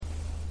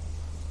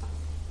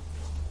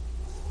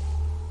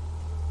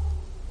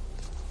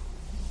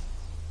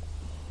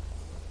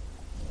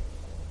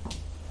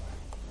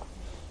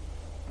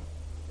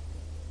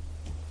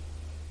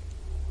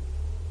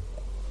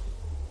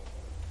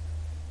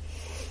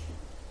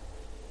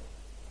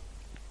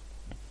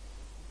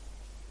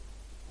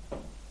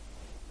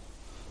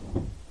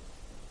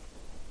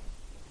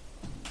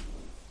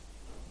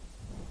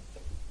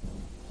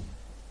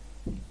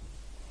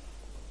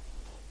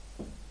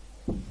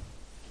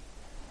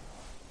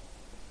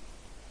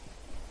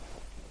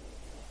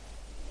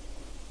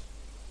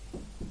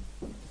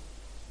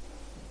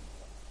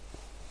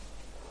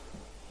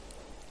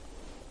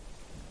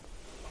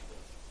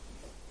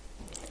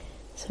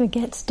So it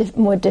gets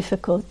more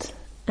difficult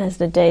as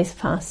the days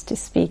pass to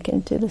speak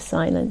into the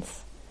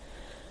silence.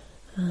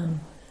 I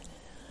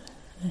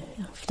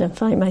often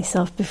find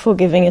myself, before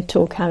giving a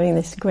talk, having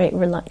this great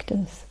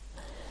reluctance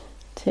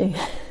to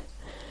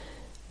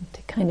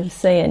kind of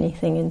say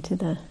anything into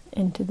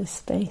the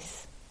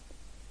space.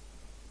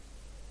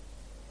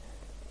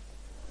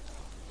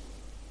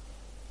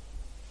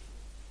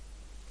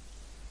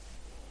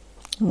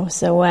 I'm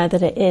also aware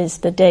that it is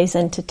the day's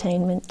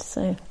entertainment,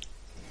 so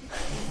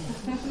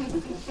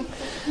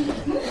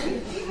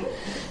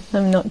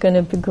I'm not going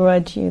to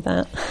begrudge you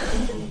that.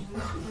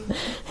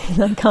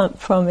 I can't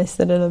promise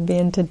that it'll be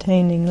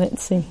entertaining.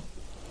 Let's see.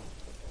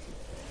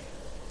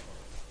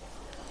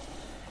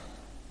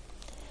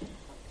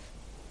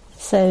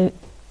 So,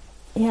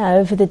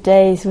 over the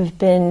days we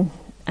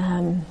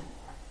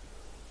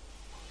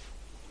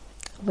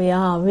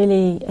are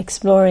really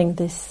exploring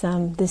this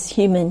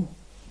human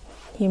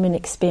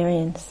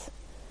experience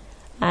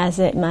as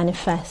it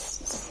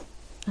manifests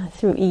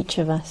through each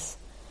of us,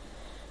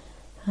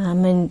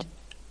 and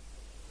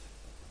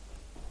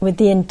with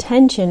the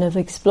intention of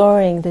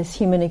exploring this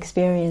human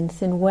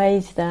experience in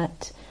ways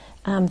that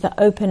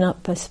open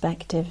up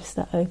perspectives,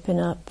 that open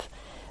up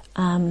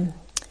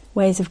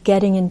ways of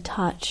getting in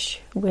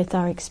touch with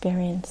our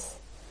experience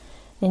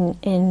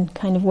in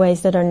kind of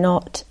ways that are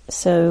not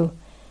so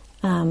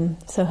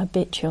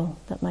habitual,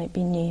 that might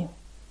be new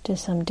to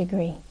some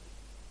degree.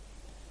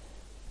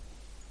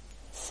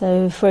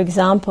 So, for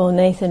example,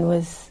 Nathan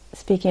was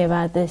speaking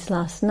about this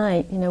last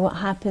night. What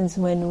happens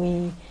when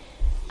we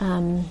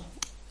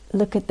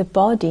look at the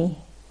body,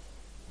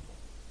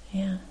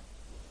 in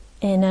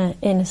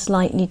a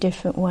slightly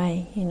different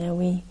way.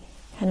 We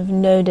kind of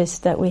notice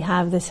that we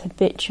have this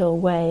habitual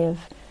way of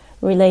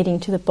relating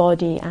to the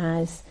body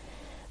as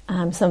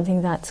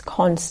something that's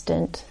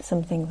constant,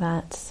 something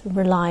that's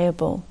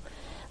reliable,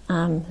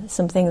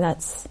 something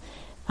that's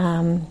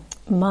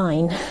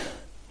mine.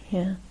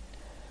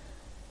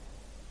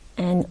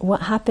 And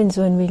what happens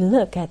when we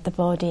look at the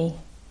body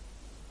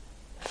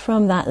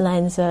from that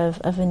lens of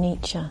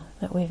anicca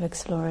that we've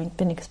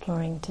been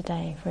exploring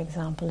today, for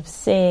example, of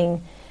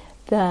seeing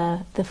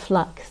the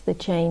flux, the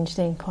change,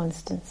 the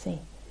inconstancy,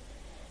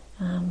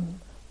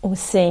 or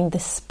seeing the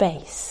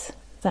space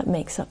that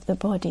makes up the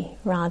body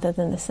rather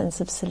than the sense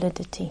of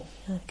solidity.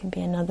 That can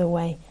be another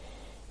way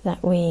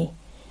that we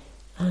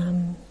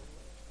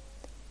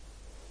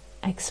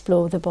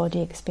explore the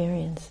body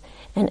experience.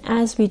 And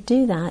as we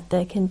do that,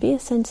 there can be a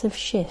sense of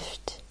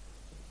shift,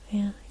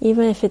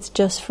 even if it's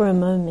just for a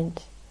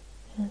moment.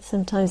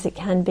 Sometimes it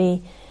can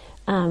be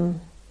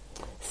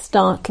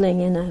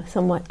startling in a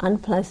somewhat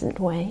unpleasant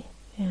way.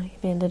 It can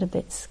be a little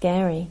bit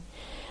scary.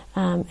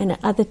 And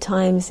at other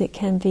times it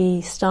can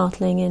be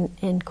startling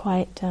in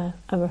quite a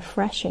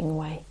refreshing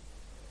way.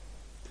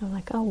 So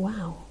like, oh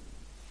wow,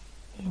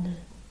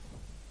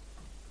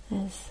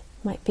 there's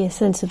might be a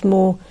sense of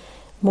more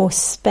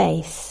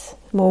space,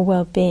 more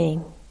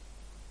well-being.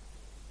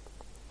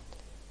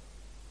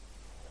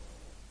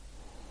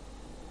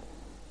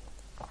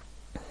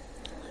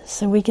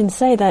 So we can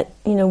say that,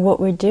 what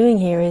we're doing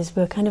here is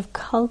we're kind of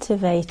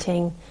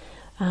cultivating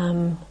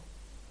a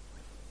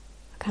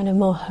kind of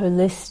more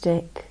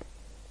holistic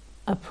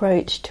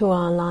approach to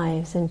our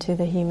lives and to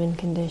the human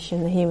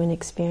condition, the human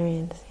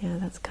experience.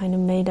 That's kind of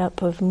made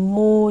up of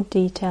more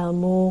detail,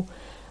 more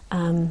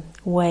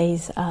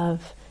ways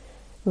of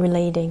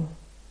relating.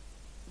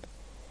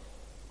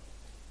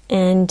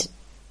 And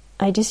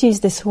I just use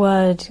this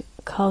word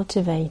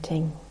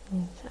cultivating.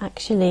 It's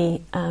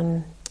actually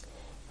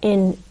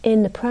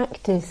in the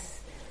practice,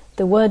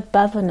 the word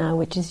bhavana,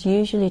 which is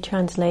usually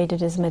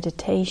translated as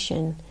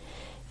meditation,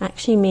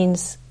 actually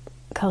means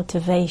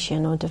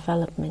cultivation or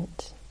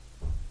development.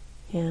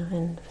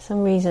 And for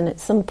some reason, at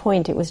some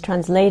point, it was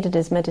translated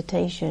as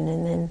meditation,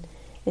 and then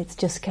it's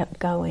just kept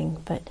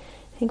going. But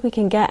I think we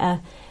can get a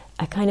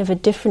kind of a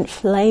different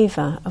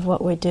flavor of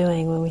what we're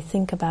doing when we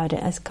think about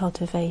it as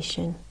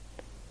cultivation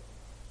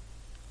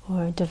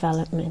or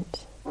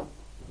development.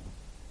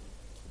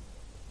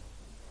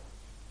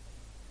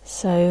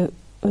 So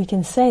we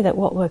can say that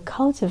what we're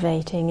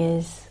cultivating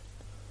is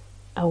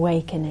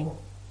awakening,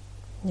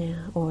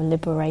 or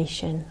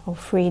liberation, or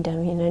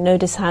freedom.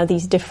 Notice how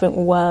these different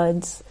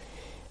words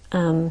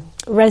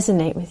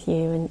resonate with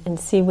you, and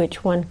see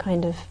which one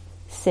kind of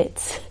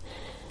sits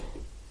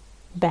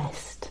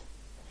best.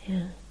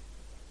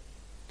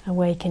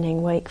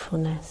 Awakening,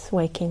 wakefulness,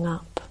 waking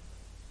up,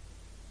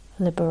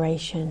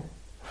 liberation,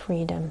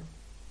 freedom.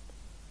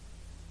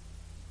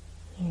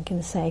 You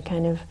can say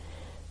kind of,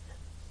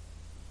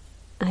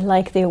 I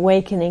like the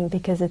awakening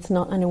because it's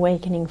not an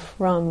awakening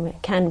from,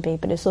 it can be,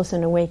 but it's also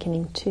an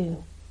awakening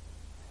to.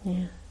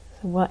 So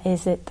what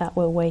is it that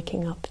we're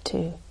waking up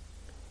to?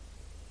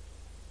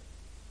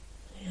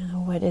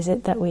 What is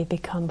it that we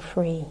become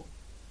free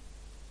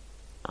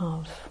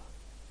of?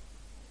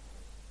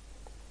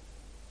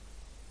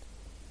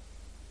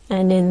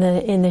 And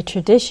in the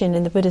tradition,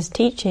 in the Buddha's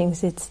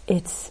teachings,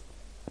 it's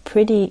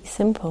pretty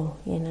simple.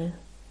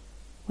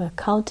 We're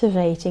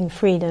cultivating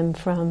freedom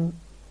from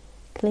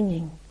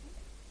clinging.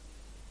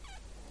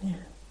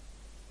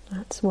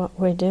 That's what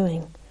we're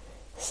doing.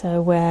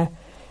 So we're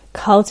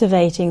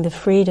cultivating the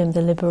freedom,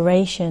 the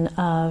liberation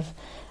of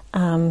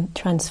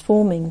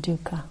transforming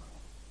dukkha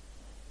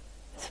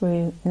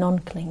through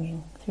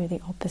non-clinging, through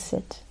the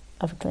opposite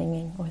of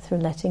clinging, or through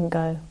letting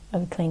go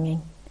of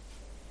clinging.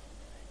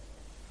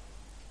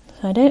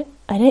 So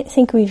I don't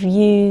think we've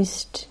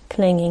used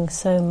clinging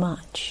so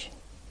much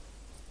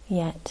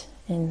yet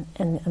in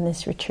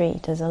this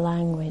retreat as a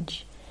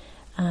language.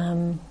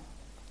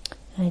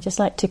 I just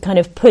like to kind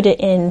of put it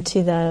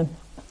into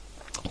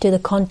the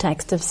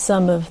context of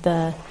some of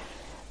the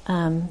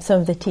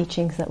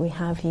teachings that we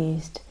have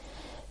used.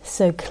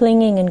 So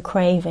clinging and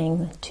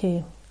craving, the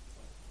two,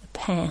 the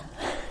pair,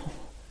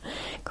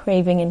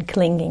 craving and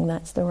clinging,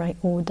 that's the right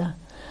order,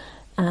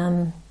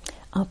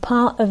 are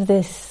part of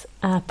this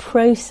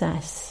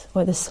process,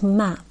 or this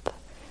map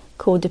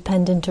called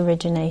dependent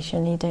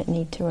origination. You don't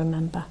need to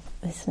remember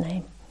this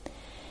name.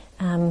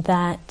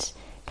 That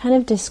kind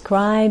of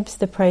describes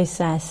the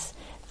process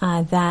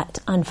that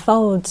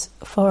unfolds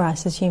for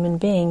us as human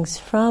beings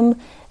from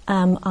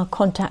our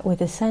contact with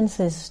the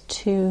senses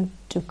to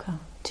dukkha,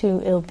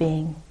 to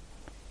ill-being,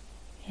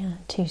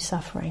 to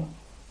suffering.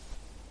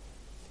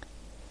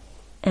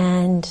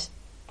 And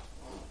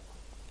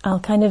I'll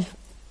kind of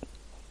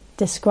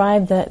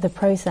describe the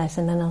process,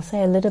 and then I'll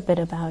say a little bit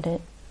about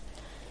it.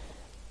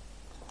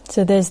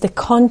 So there's the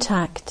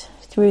contact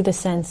through the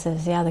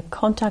senses, the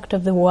contact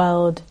of the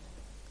world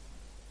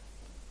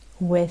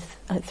with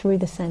through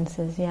the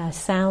senses, a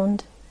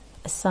sound,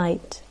 a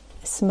sight,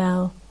 a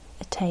smell,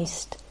 a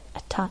taste,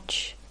 a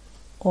touch,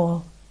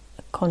 or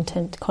a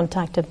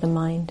contact of the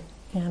mind,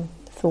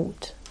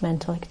 thought,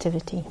 mental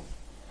activity.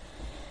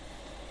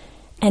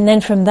 And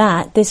then from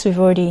that, this we've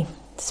already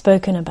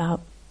spoken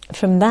about,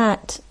 from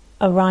that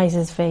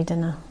arises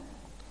Vedana.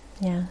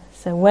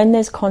 So when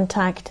there's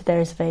contact,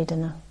 there's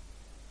Vedana.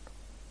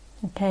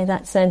 Okay,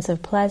 that sense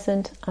of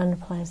pleasant,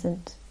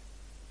 unpleasant,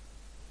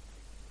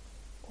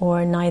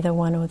 or neither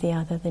one or the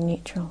other, the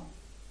neutral.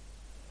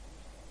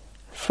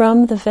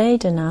 From the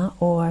Vedana,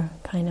 or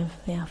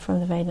from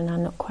the Vedana,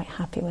 I'm not quite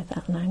happy with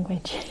that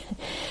language.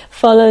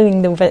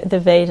 Following the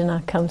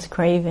Vedana comes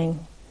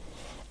craving,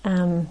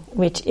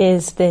 which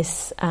is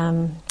this,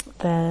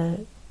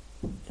 the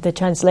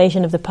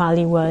translation of the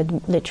Pali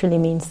word literally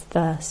means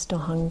thirst or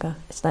hunger.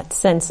 It's that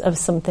sense of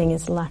something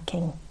is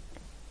lacking.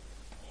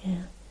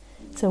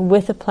 So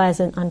with the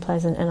pleasant,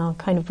 unpleasant, and I'll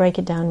kind of break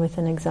it down with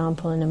an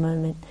example in a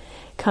moment,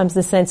 comes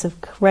the sense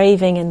of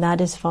craving, and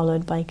that is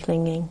followed by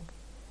clinging.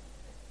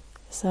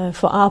 So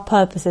for our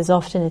purposes,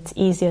 often it's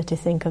easier to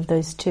think of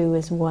those two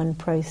as one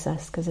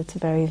process because it's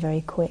very,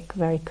 very quick,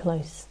 very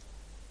close.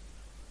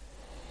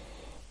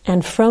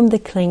 And from the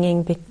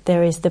clinging,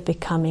 there is the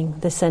becoming,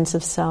 the sense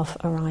of self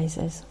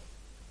arises.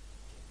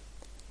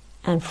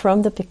 And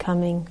from the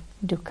becoming,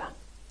 dukkha.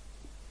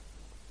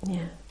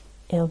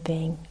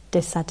 Ill-being,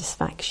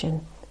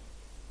 dissatisfaction,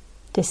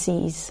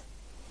 disease,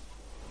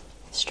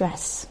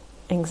 stress,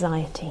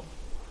 anxiety.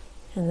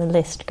 And the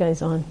list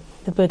goes on.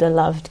 The Buddha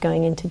loved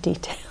going into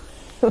detail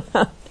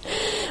about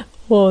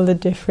all the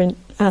different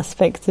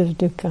aspects of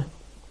dukkha.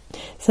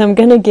 So I'm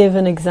going to give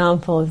an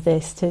example of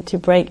this to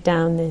break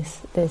down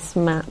this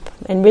map,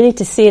 and really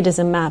to see it as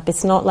a map.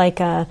 It's not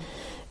like a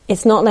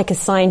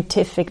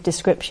scientific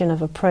description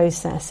of a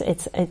process.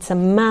 It's a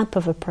map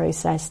of a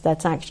process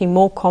that's actually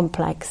more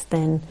complex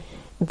than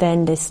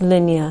this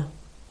linear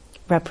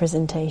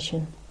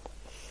representation.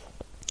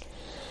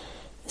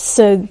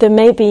 So there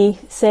may be,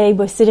 say,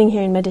 we're sitting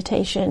here in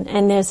meditation,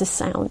 and there's a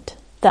sound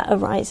that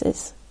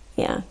arises.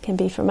 Can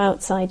be from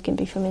outside, can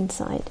be from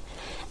inside.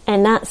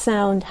 And that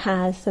sound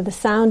has, so the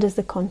sound is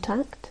the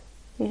contact,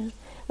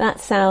 that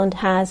sound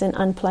has an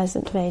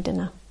unpleasant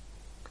Vedana.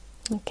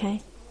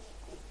 Okay?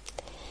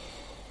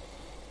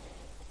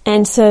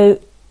 And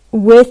so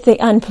with the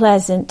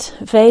unpleasant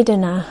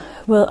Vedana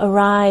will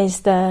arise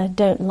the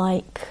don't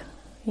like,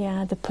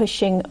 the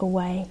pushing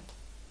away.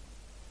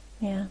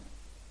 The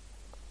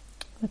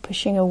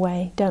pushing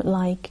away, don't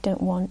like,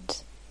 don't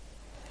want.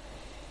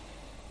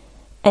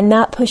 And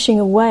that pushing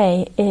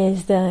away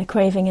is the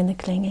craving and the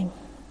clinging.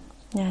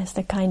 It's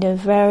the kind of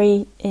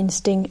very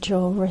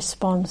instinctual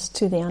response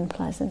to the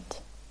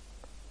unpleasant.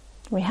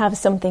 We have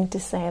something to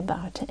say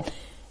about it.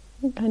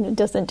 It kind of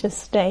doesn't just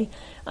stay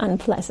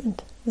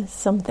unpleasant. There's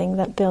something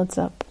that builds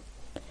up.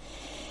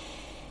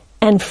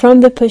 And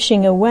from the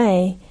pushing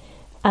away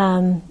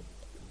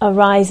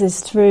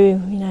arises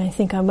through, I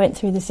think I went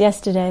through this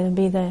yesterday, there'll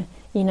be the,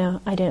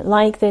 I don't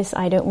like this,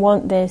 I don't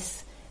want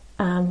this,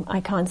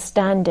 I can't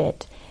stand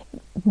it.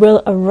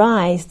 Will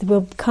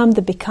become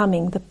the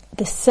becoming,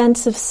 the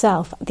sense of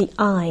self, the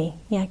I.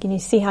 Can you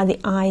see how the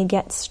I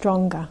gets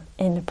stronger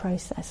in the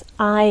process?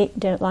 I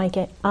don't like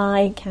it.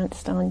 I can't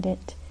stand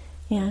it.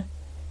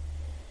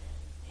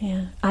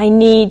 I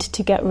need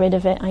to get rid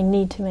of it. I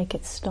need to make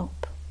it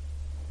stop.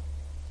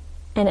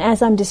 And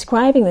as I'm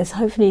describing this,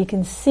 hopefully you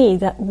can see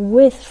that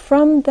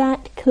from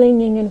that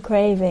clinging and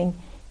craving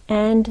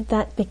and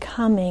that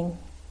becoming,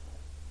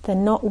 the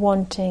not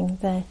wanting,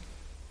 the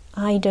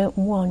I don't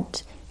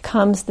want,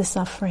 comes the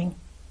suffering.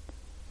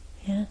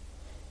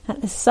 That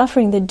the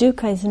suffering, the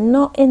dukkha, is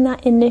not in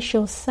that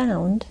initial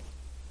sound,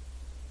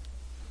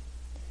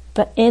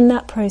 but in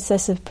that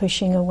process of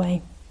pushing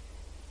away.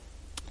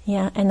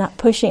 Yeah, and that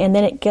pushing, and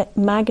then it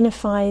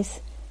magnifies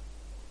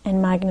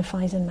and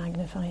magnifies and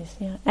magnifies.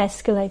 Yeah,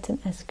 escalates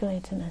and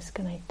escalates and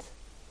escalates.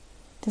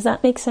 Does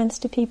that make sense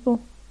to people?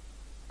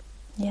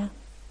 Yeah.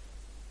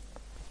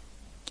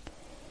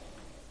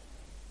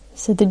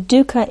 So the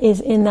dukkha is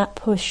in that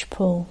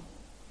push-pull.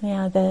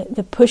 Yeah,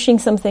 the pushing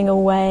something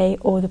away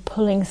or the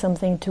pulling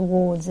something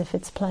towards if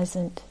it's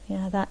pleasant.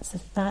 Yeah,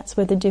 that's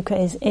where the dukkha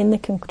is, in the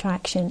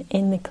contraction,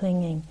 in the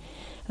clinging,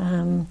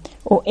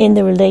 or in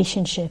the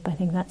relationship. I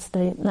think that's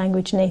the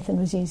language Nathan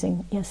was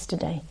using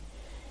yesterday,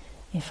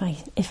 if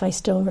I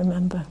still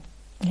remember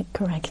it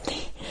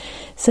correctly.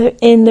 So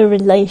in the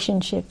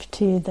relationship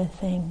to the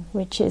thing,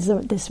 which is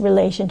this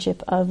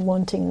relationship of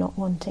wanting, not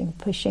wanting,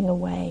 pushing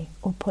away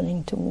or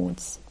pulling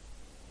towards.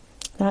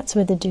 That's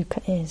where the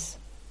dukkha is.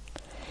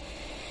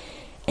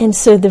 And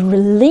so the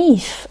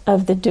relief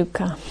of the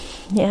dukkha,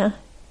 yeah,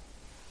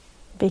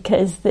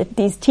 because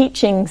these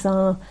teachings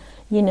are,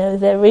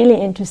 they're really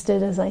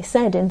interested, as I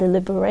said, in the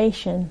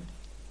liberation,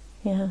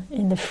 yeah,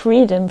 in the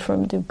freedom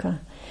from dukkha.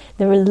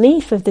 The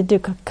relief of the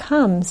dukkha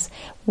comes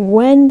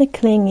when the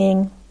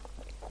clinging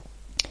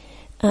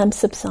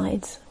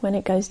subsides, when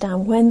it goes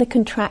down, when the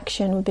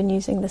contraction, we've been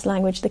using this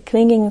language, the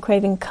clinging and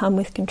craving come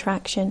with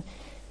contraction.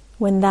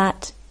 When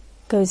that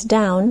goes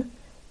down,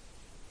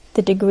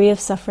 the degree of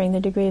suffering,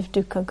 the degree of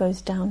dukkha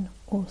goes down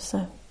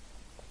also.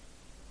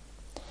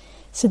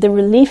 So the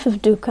relief of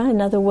dukkha,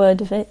 another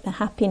word of it, the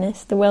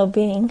happiness, the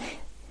well-being,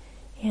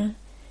 yeah,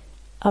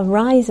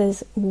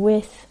 arises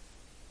with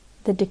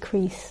the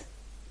decrease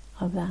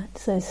of that.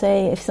 So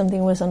say if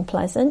something was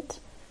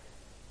unpleasant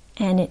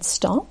and it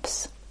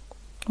stops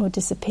or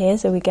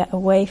disappears, or we get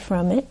away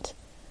from it,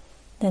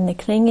 then the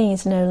clinging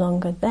is no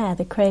longer there,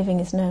 the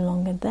craving is no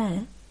longer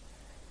there,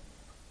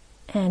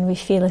 and we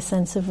feel a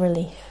sense of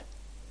relief.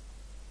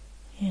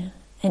 Yeah.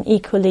 And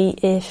equally,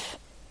 if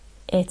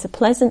it's a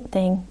pleasant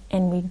thing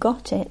and we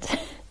got it,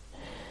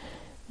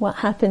 what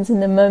happens in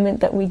the moment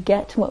that we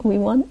get what we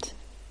want?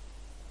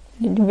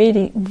 You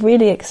really,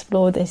 really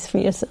explore this for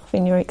yourself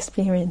in your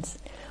experience.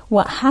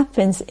 What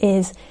happens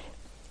is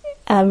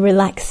a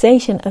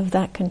relaxation of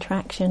that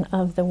contraction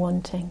of the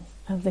wanting,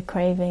 of the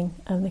craving,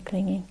 of the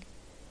clinging.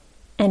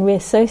 And we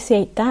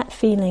associate that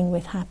feeling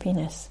with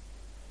happiness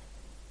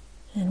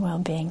and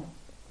well-being.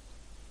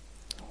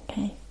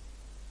 Okay?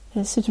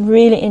 This is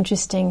really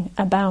interesting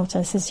about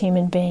us as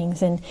human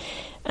beings. And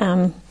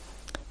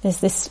there's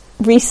this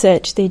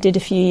research they did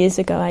a few years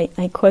ago,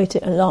 I quote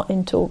it a lot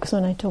in talks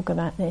when I talk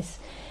about this,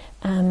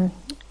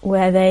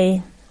 where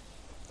they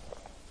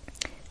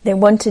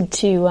wanted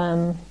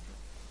to...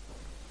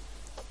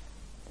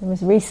 there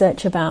was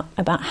research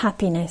about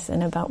happiness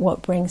and about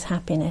what brings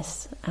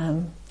happiness,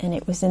 and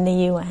it was in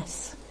the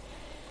US.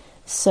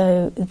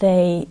 So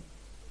they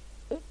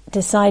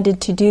decided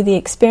to do the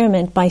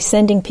experiment by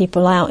sending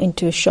people out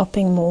into a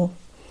shopping mall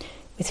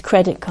with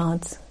credit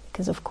cards,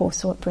 because of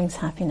course what brings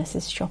happiness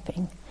is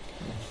shopping.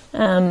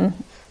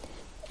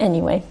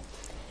 Anyway,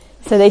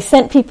 so they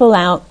sent people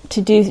out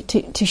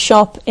to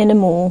shop in a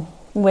mall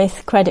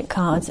with credit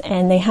cards,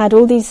 and they had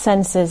all these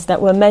sensors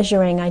that were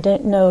measuring, I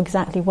don't know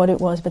exactly what it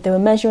was, but they were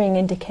measuring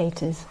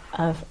indicators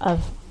of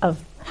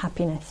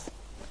happiness.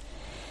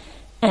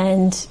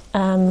 And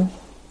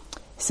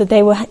so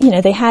they were,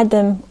 they had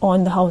them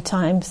on the whole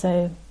time,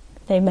 so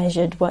they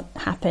measured what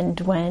happened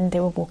when they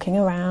were walking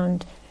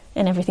around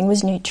and everything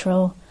was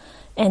neutral,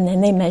 and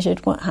then they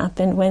measured what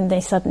happened when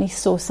they suddenly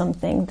saw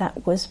something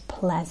that was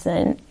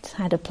pleasant,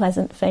 had a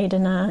pleasant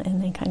Vedana,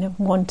 and they kind of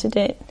wanted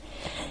it.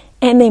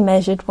 And they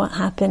measured what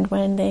happened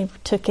when they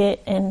took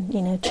it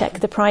and,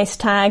 checked the price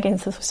tag and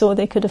saw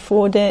they could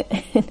afford it,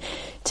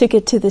 took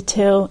it to the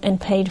till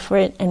and paid for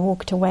it and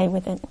walked away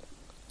with it.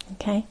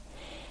 Okay?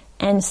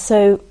 And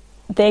so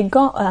they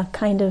got a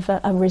kind of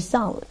a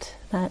result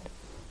that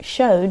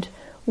showed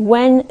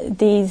when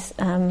these,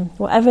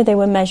 whatever they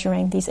were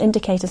measuring, these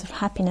indicators of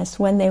happiness,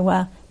 when they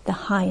were the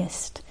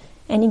highest.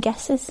 Any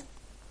guesses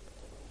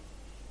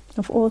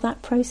of all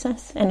that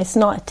process? And it's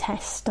not a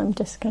test, I'm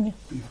just going to...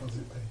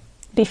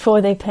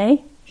 Before they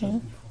pay?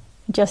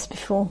 Just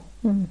before.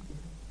 Mm.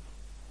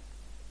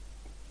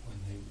 When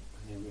they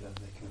realise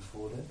they can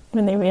afford it?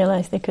 When they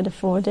realised they could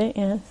afford it,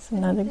 yes,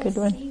 another good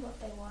one. See what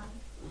they want.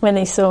 When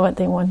they saw what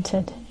they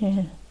wanted,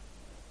 yeah.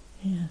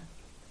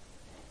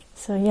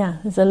 So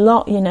there's a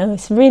lot,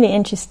 it's really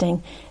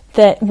interesting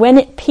that when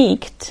it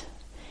peaked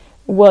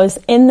was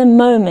in the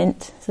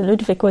moment, so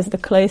Ludwig was the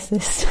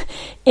closest,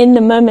 in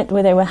the moment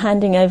where they were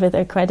handing over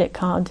their credit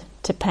card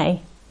to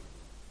pay.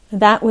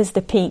 That was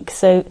the peak.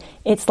 So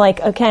it's like,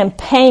 okay, I'm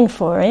paying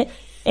for it.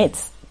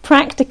 It's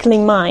practically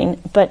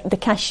mine, but the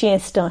cashier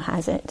still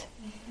has it.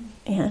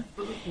 Yeah.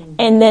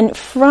 And then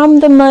from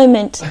the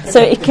moment,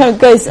 so it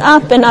goes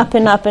up and up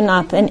and up and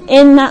up. And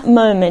in that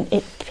moment,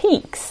 it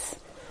peaks.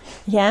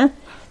 Yeah.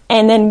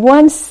 And then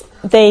once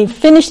they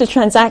finish the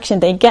transaction,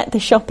 they get the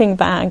shopping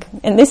bag,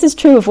 and this is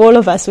true of all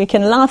of us. We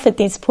can laugh at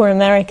these poor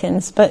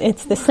Americans, but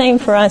it's the same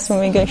for us when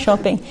we go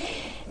shopping.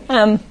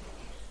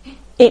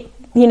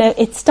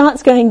 It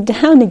starts going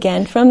down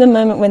again from the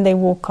moment when they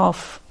walk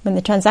off. When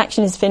the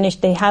transaction is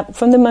finished,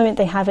 from the moment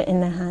they have it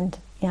in their hand,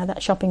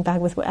 that shopping bag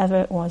with whatever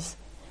it was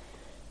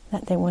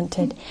that they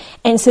wanted.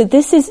 And so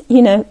this is,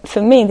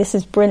 for me, this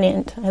is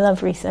brilliant. I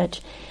love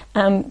research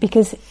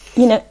because,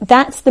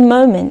 that's the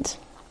moment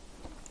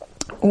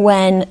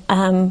when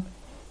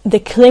the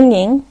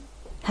clinging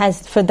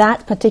for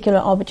that particular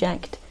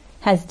object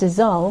has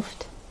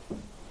dissolved,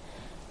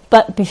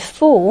 but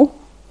before,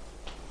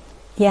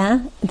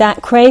 that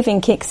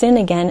craving kicks in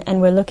again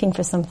and we're looking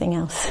for something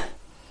else,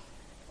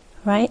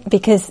 right?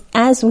 Because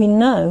as we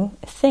know,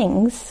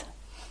 things,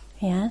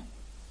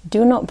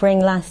 do not bring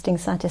lasting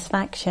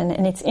satisfaction,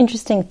 and it's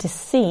interesting to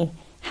see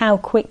how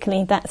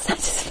quickly that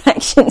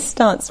satisfaction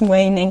starts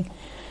waning.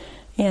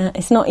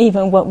 It's not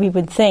even what we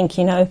would think,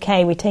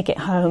 okay, we take it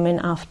home and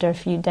after a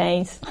few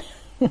days.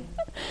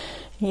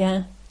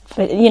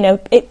 But,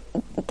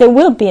 there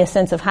will be a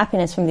sense of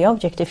happiness from the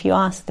object. If you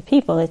ask the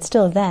people, it's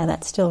still there,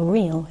 that's still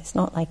real. It's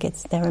not like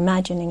they're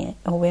imagining it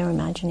or we're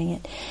imagining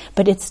it.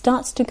 But it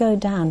starts to go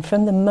down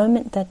from the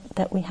moment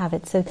that we have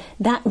it. So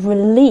that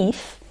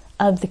relief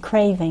of the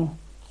craving,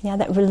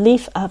 that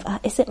relief of,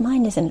 is it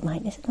mine, isn't it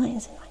mine, is it mine,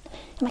 isn't it mine?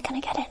 Am I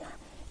going to get it?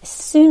 As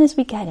soon as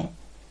we get it,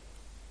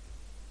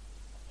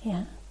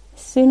 as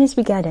soon as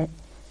we get it,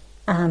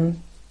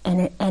 and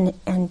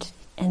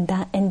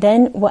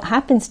then what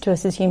happens to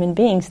us as human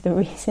beings, the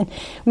reason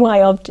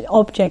why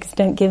objects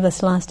don't give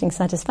us lasting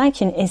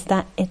satisfaction is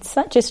that it's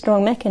such a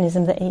strong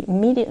mechanism that it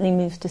immediately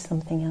moves to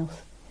something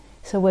else.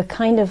 So we're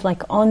kind of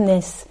like on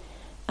this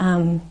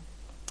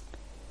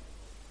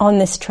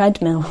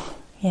treadmill,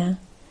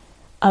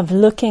 of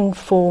looking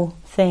for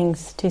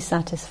things to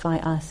satisfy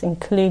us,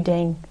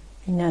 including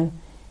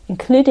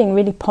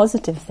really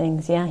positive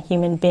things,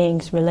 human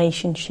beings,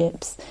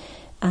 relationships,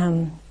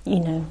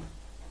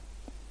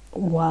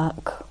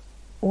 work,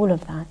 all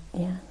of that,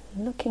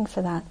 looking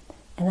for that.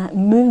 And that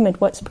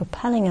movement, what's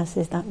propelling us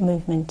is that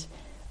movement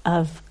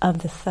of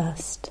the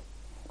thirst,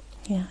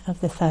 of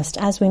the thirst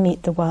as we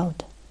meet the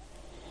world.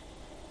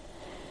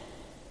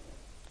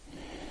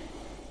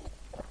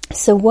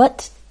 So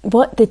what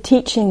the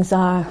teachings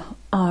are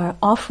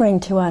offering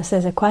to us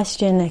as a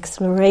question,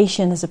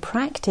 exploration, as a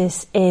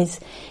practice, is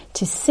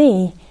to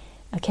see,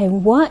 okay,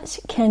 what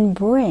can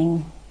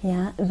bring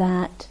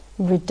that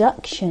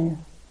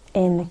reduction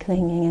in the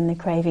clinging and the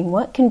craving?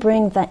 What can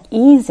bring that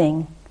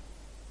easing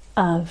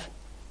of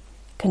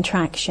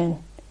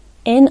contraction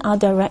in our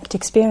direct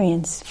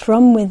experience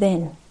from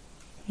within?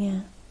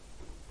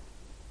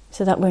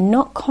 So that we're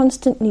not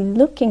constantly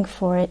looking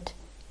for it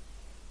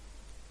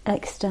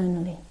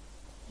externally.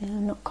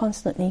 Not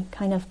constantly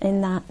kind of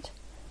in that.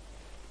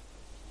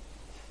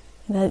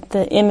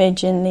 The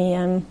image in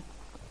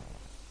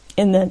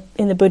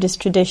the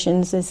Buddhist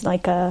traditions is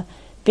like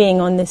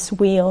being on this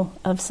wheel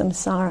of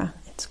samsara.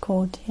 It's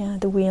called,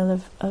 the wheel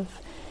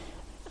of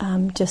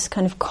just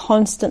kind of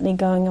constantly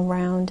going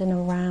around and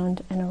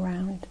around and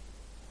around.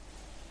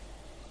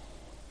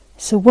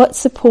 So what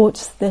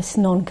supports this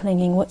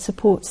non-clinging? What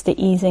supports the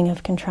easing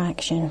of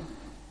contraction?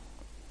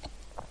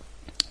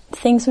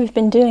 Things we've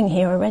been doing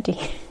here already.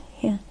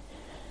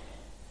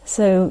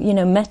 So,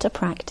 metta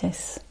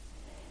practice,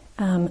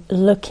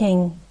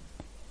 looking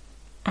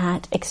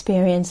at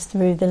experience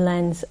through the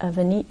lens of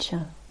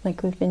anicca,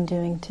 like we've been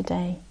doing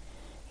today.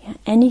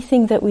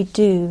 Anything that we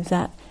do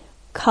that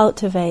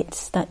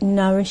cultivates, that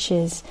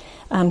nourishes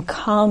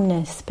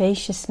calmness,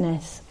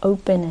 spaciousness,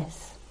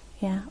 openness,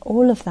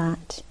 all of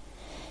that.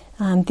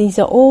 These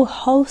are all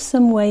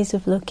wholesome ways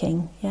of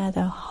looking.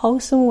 They're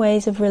wholesome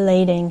ways of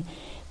relating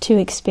to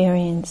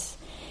experience.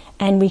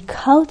 And we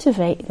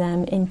cultivate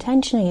them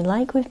intentionally,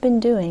 like we've been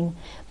doing,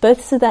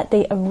 both so that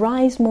they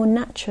arise more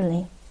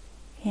naturally,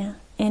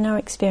 in our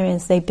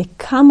experience. They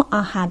become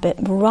our habit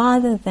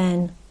rather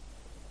than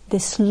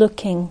this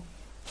looking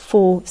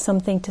for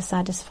something to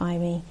satisfy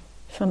me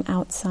from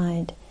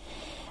outside.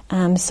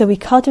 So we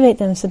cultivate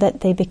them so that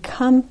they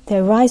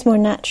arise more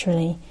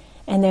naturally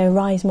and they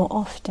arise more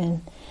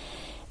often.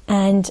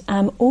 And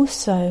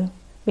also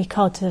we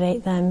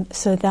cultivate them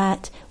so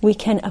that we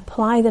can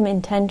apply them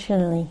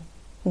intentionally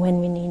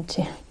when we need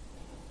to.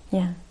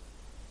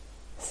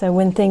 So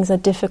when things are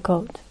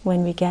difficult,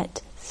 when we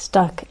get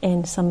stuck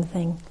in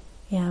something,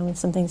 when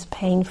something's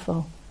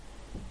painful,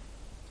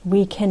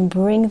 we can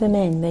bring them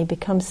in. They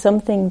become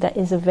something that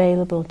is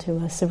available to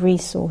us, a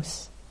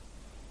resource.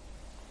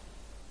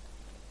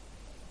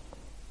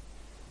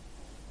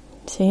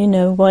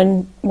 So,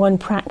 one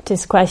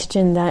practice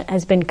question that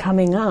has been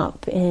coming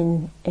up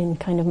in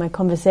kind of my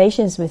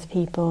conversations with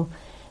people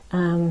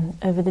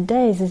over the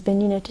days has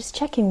been, just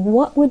checking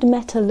what would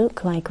metta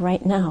look like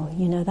right now.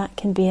 That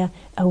can be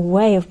a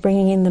way of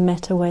bringing in the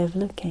metta way of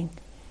looking.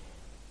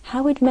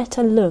 How would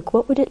metta look?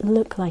 What would it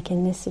look like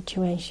in this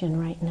situation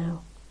right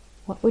now?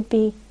 What would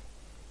be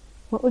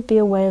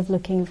a way of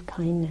looking of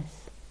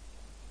kindness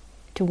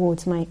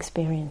towards my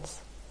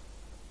experience?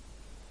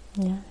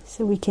 Yeah,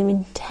 so we can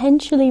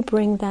intentionally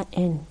bring that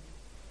in.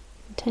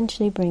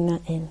 Intentionally bring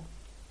that in.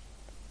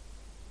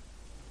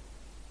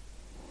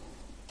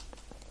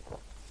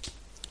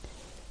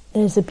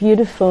 There's a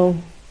beautiful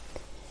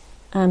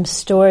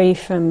story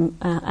from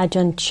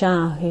Ajahn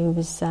Chah, who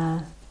was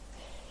a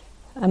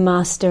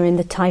master in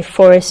the Thai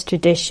forest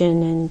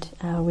tradition,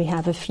 and we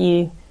have a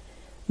few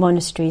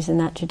monasteries in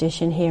that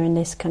tradition here in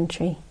this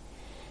country.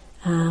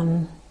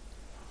 And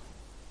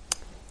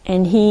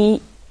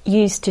he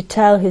used to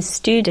tell his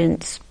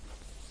students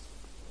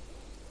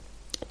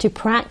to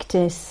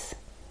practice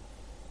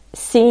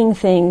seeing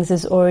things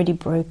as already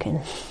broken.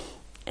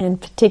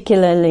 And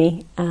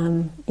particularly,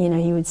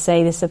 he would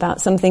say this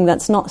about something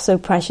that's not so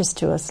precious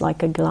to us,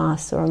 like a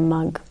glass or a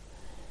mug.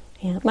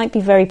 Yeah, it might be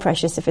very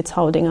precious if it's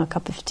holding our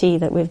cup of tea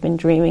that we've been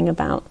dreaming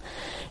about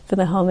for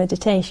the whole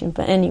meditation.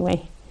 But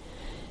anyway,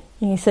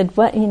 he said,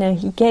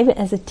 he gave it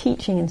as a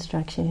teaching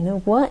instruction.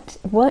 What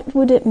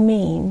would it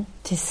mean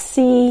to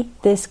see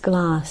this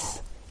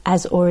glass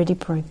as already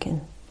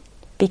broken?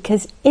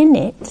 Because in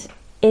it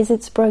is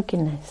its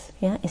brokenness.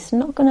 Yeah, it's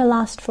not going to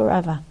last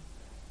forever.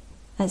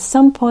 At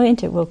some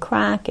point it will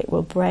crack, it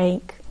will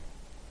break.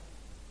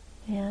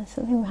 Yeah,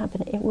 something will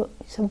happen.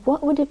 So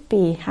what would it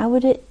be? How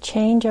would it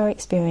change our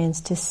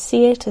experience to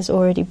see it as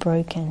already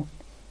broken?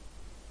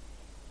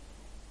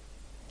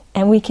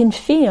 And we can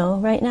feel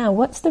right now,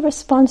 what's the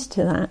response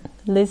to that?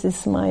 Liz is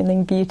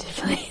smiling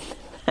beautifully in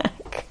the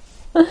back.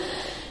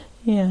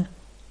 Yeah,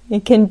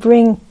 it can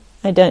bring,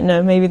 I don't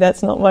know, maybe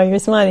that's not why you're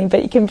smiling,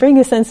 but it can bring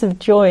a sense of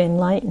joy and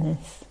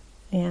lightness,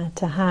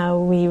 to how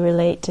we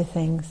relate to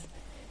things.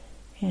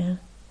 Yeah.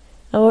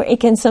 Or it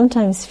can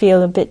sometimes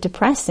feel a bit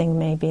depressing,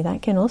 maybe.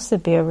 That can also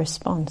be a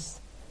response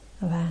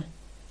of that.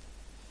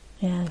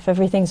 Yeah, if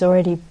everything's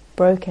already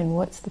broken,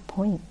 what's the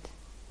point?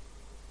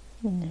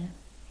 It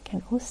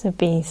can also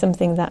be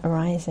something that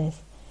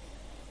arises.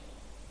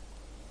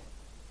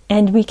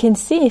 And we can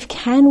see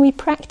can we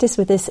practice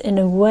with this in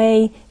a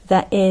way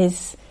that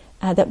is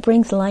that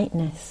brings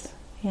lightness.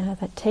 Yeah,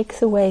 that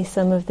takes away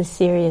some of the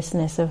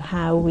seriousness of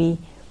how we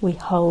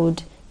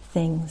hold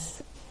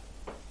things.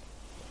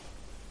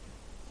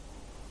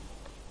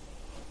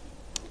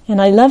 And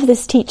I love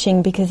this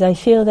teaching because I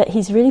feel that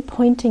he's really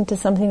pointing to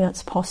something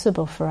that's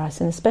possible for us,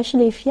 and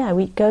especially if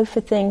we go for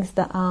things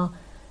that are,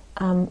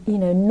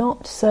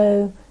 not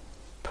so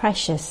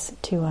precious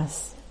to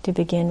us to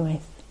begin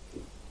with.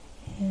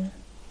 Yeah.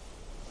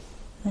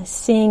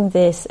 Seeing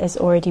this as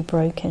already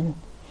broken,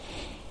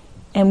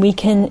 and we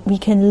can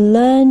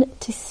learn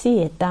to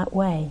see it that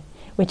way.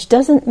 Which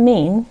doesn't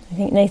mean, I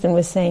think Nathan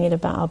was saying it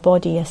about our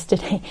body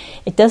yesterday,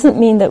 it doesn't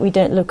mean that we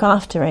don't look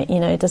after it,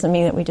 it doesn't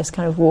mean that we just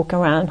kind of walk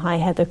around, hi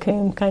Heather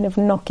Coombe, kind of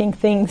knocking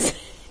things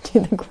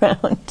to the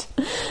ground,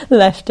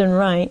 left and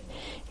right.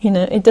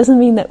 It doesn't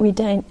mean that we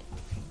don't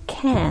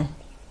care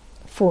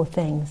for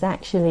things.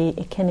 Actually,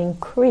 it can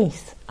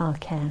increase our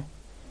care,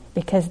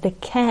 because the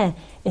care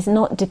is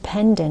not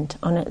dependent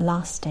on it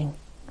lasting.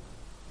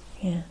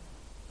 Yeah,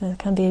 that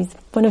can be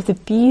one of the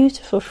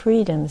beautiful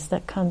freedoms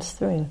that comes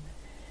through.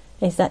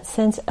 Is that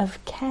sense of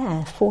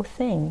care for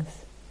things.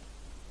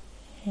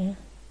 Yeah.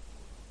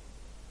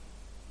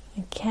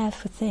 And care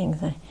for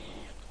things. I'm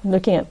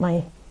looking at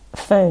my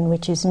phone,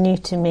 which is new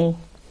to me,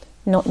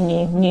 not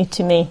new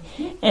to me,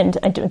 and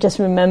I'm just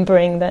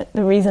remembering that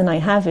the reason I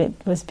have it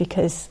was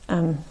because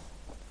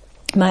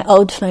my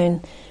old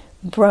phone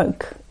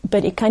broke,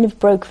 but it kind of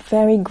broke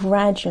very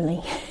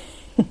gradually.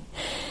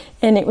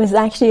 And it was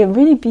actually a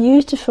really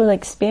beautiful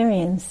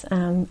experience.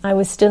 I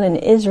was still in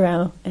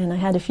Israel, and I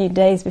had a few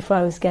days before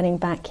I was getting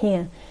back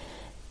here,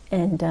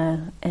 and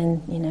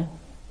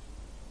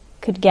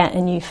could get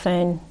a new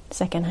phone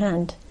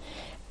secondhand.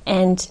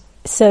 And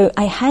so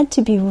I had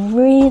to be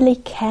really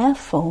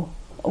careful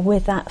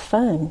with that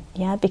phone,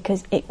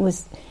 because it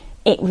was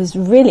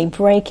really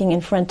breaking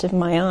in front of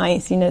my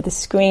eyes. The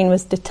screen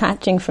was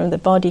detaching from the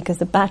body because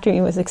the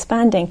battery was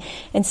expanding,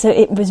 and so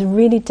it was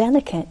really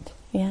delicate.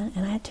 Yeah,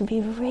 and I had to be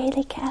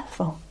really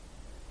careful.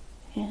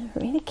 Yeah,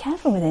 really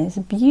careful with it. It's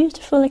a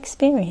beautiful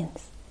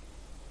experience.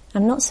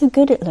 I'm not so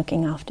good at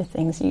looking after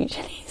things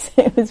usually,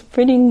 so it was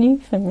pretty new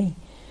for me.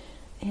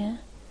 Yeah.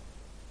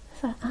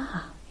 So,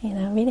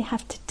 really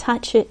have to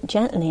touch it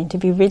gently and to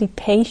be really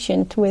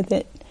patient with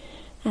it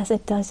as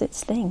it does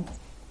its thing.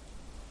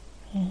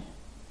 Yeah.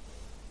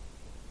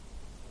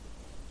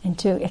 And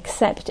to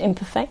accept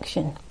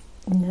imperfection.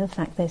 The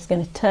fact that it's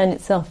going to turn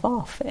itself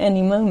off at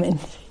any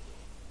moment.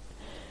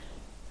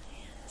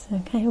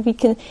 Okay, we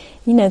can,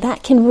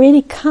 that can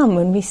really come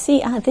when we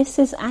see, this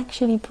is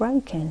actually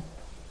broken.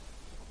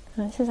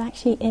 This is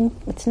actually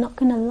it's not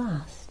going to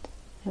last.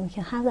 And we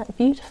can have that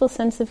beautiful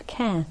sense of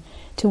care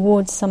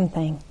towards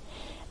something.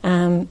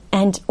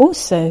 And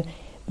also,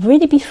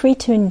 really be free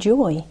to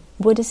enjoy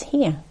what is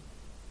here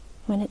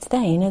when it's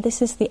there.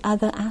 This is the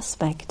other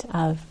aspect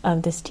of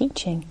this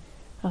teaching.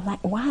 Of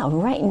like, wow,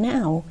 right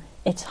now,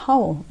 it's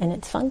whole and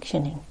it's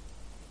functioning.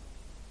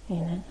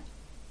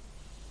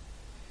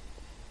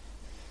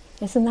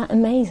 Isn't that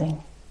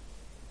amazing?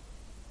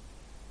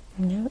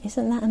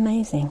 Isn't that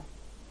amazing?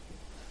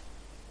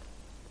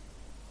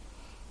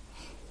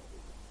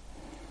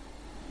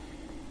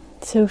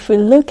 So if we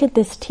look at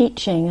this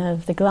teaching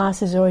of the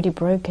glass is already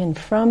broken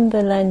from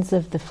the lens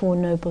of the Four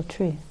Noble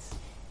Truths,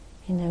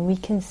 we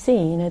can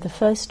see, the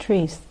first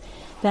truth,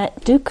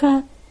 that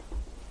dukkha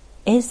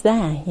is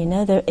there.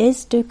 There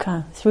is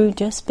dukkha through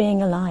just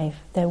being alive.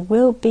 There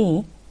will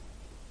be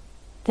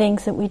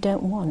things that we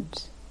don't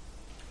want.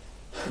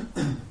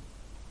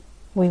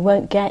 We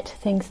won't get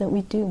things that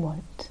we do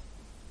want.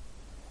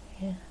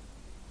 Yeah.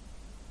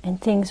 And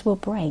things will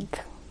break.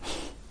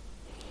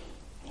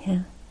 Yeah.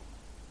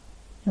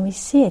 And we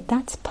see it.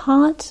 That's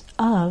part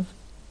of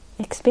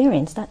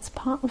experience. That's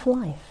part of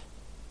life.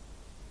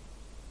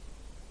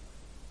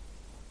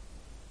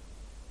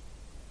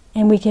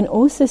 And we can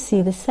also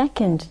see the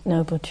second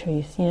noble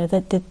truth,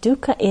 that the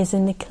dukkha is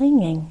in the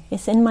clinging.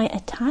 It's in my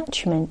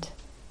attachment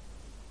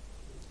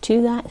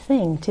to that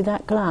thing, to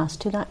that glass,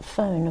 to that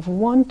phone, of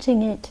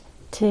wanting it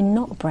to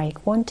not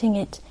break, wanting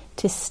it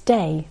to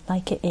stay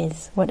like it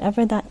is,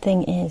 whatever that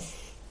thing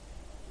is,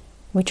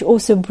 which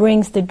also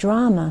brings the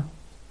drama,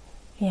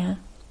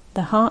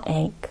 the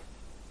heartache,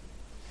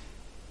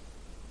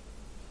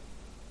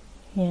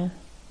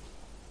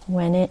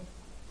 when it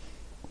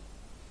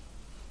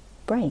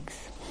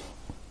breaks.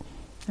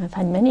 I've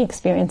had many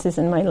experiences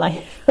in my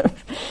life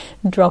of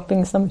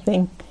dropping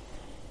something,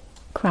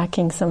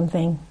 cracking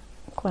something,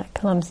 quite a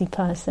clumsy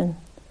person.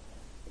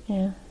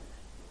 Yeah.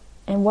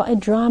 And what a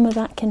drama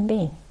that can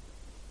be.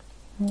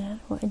 Yeah,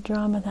 what a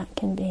drama that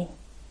can be.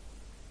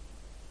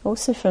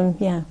 Also from,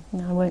 no,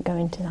 I won't go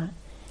into that.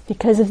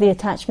 Because of the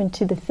attachment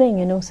to the thing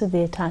and also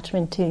the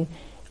attachment to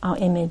our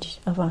image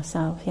of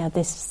ourselves. Yeah,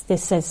 this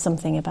says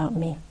something about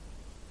me.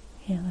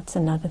 Yeah, that's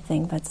another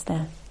thing that's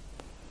there.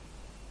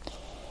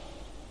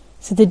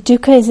 So the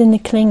dukkha is in the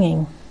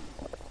clinging,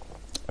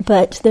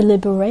 but the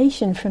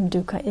liberation from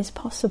dukkha is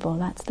possible.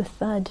 That's the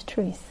third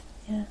truth.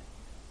 Yeah,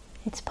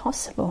 it's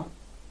possible.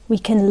 We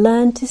can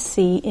learn to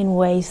see in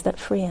ways that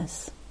free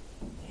us.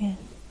 Yeah,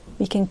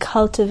 we can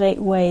cultivate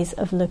ways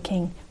of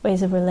looking,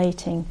 ways of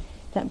relating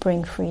that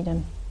bring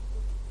freedom.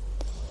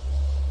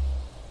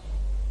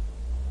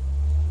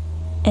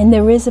 And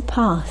there is a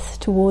path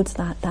towards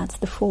that. That's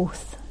the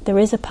fourth. There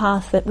is a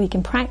path that we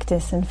can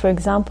practice, and for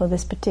example,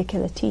 this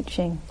particular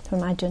teaching from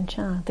Ajahn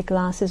Chah, the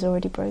glass is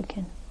already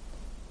broken.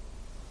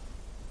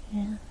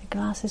 Yeah, the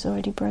glass is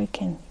already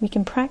broken. We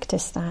can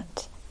practice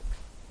that.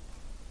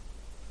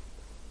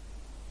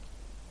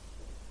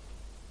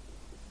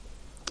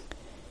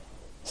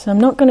 So I'm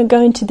not going to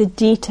go into the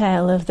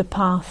detail of the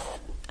path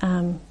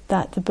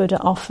that the Buddha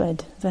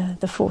offered,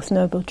 the Fourth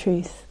Noble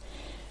Truth.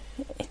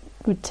 It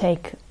would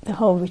take the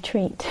whole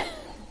retreat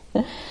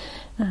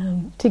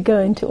to go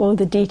into all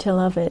the detail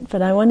of it,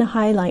 but I want to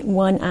highlight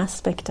one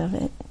aspect of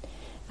it.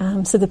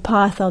 So the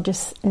path, I'll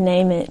just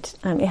name it.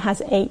 It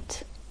has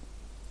 8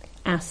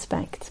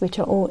 aspects which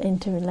are all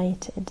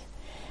interrelated,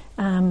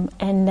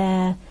 and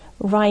they're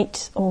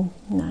right or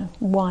no,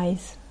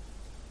 wise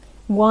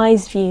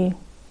view,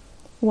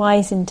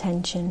 wise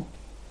intention,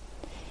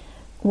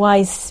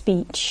 wise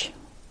speech,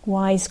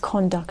 wise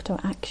conduct or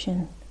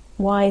action,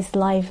 wise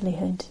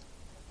livelihood,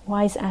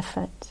 wise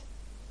effort,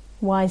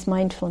 wise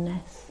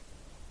mindfulness,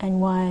 and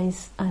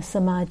wise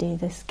samadhi,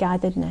 this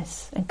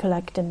gatheredness and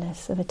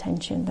collectedness of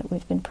attention that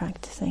we've been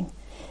practicing.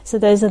 So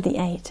those are the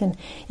 8, and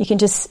you can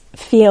just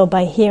feel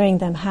by hearing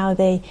them how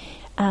they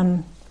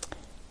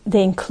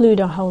include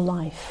our whole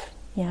life.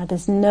 Yeah,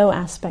 there's no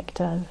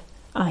aspect of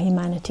our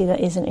humanity that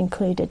isn't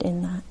included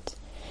in that.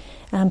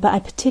 But I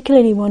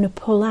particularly want to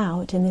pull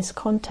out in this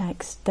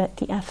context that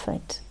the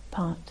effort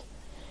part,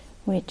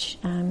 which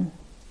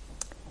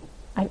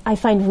I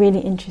find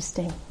really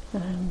interesting,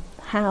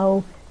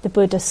 how the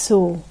Buddha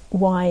saw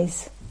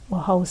wise or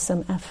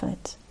wholesome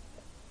effort.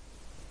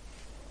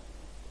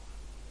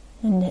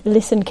 And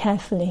listen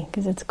carefully,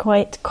 because it's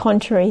quite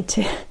contrary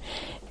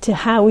to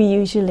how we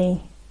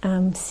usually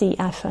see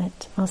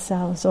effort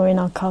ourselves or in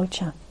our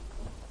culture.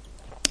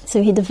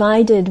 So he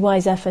divided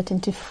wise effort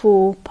into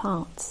 4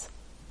 parts.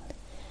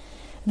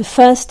 The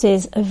first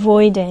is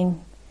avoiding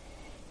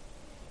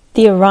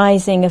the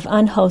arising of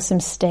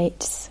unwholesome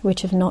states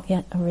which have not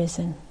yet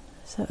arisen.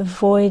 So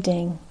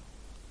avoiding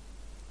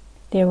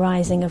the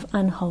arising of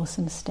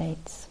unwholesome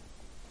states.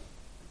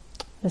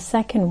 The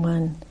second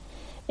one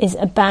is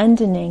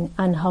abandoning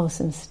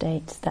unwholesome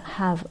states that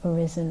have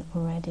arisen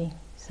already.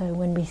 So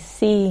when we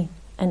see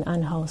an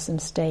unwholesome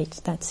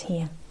state, that's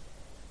here.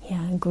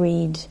 Yeah,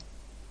 greed.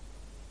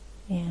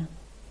 Yeah.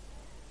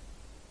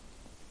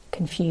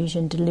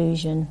 Confusion,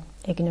 delusion,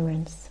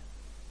 ignorance,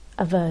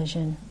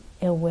 aversion,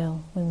 ill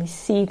will. When we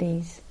see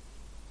these,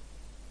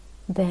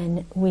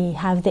 then we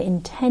have the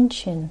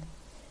intention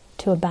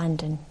to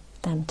abandon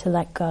them, to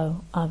let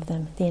go of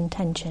them. The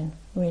intention,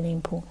 really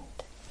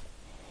important.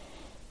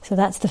 So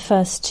that's the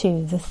first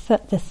 2. The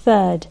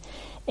third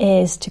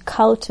is to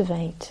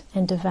cultivate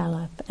and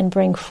develop and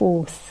bring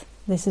forth.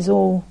 This is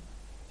all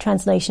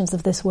translations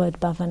of this word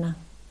bhavana.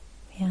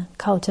 Yeah,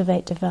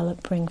 cultivate,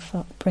 develop, bring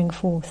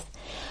forth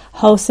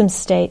wholesome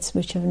states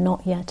which have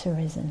not yet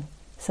arisen.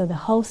 So the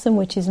wholesome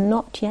which is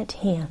not yet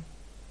here,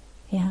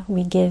 yeah,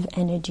 we give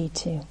energy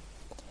to.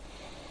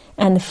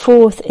 And the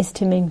fourth is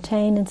to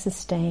maintain and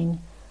sustain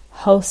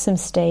wholesome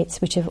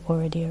states which have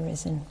already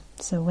arisen.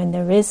 So when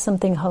there is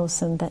something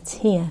wholesome that's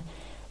here,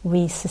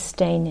 we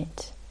sustain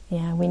it.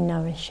 Yeah, we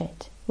nourish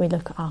it. We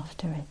look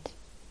after it.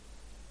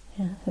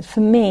 Yeah. For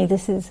me,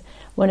 this is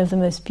one of the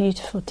most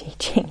beautiful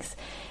teachings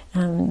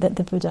that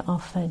the Buddha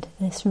offered.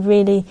 This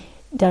really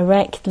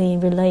directly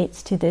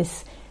relates to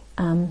this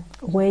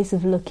ways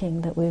of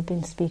looking that we've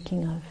been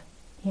speaking of.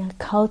 Yeah,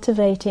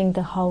 cultivating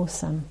the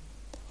wholesome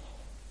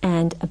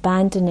and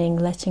abandoning,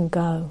 letting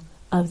go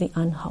of the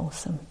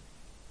unwholesome.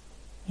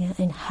 Yeah,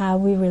 and how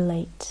we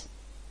relate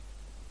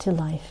to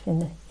life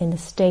in the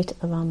state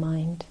of our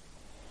mind.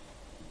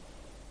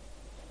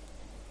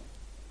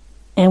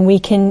 And we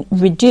can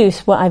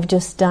reduce what I've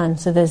just done.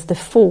 So there's the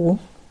four,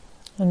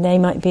 and they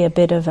might be a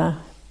bit of a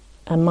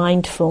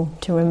mindful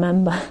to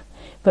remember,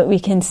 but we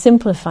can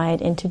simplify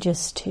it into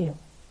just two.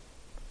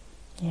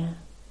 Yeah,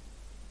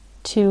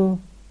 two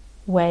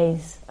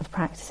ways of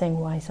practicing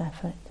wise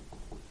effort.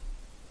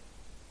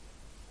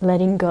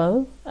 Letting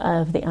go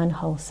of the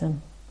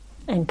unwholesome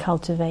and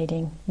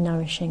cultivating,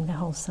 nourishing the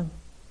wholesome.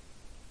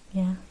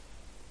 Yeah.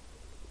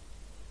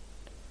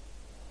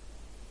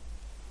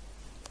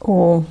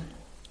 Or,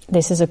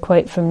 this is a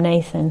quote from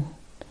Nathan,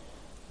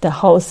 the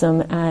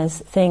wholesome as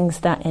things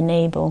that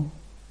enable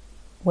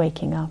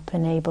waking up,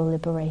 enable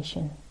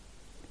liberation,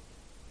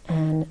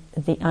 and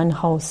the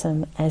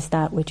unwholesome as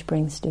that which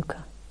brings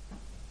dukkha.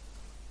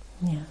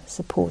 Yeah,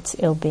 supports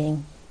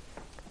ill-being.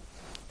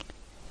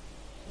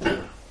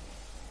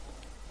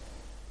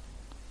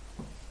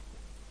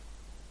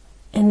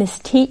 And this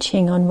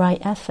teaching on right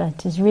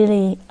effort is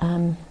really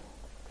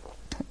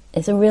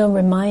is a real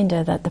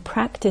reminder that the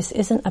practice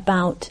isn't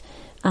about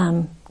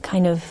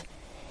kind of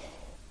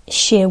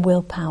sheer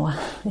willpower.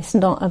 It's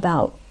not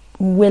about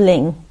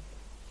willing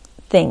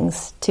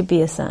things to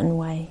be a certain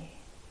way,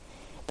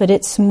 but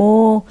it's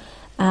more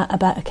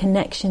about a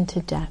connection to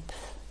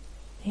depth,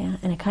 yeah,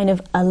 and a kind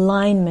of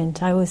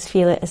alignment. I always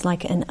feel it as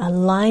like an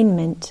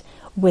alignment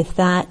with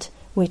that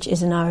which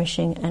is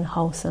nourishing and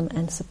wholesome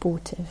and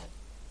supportive.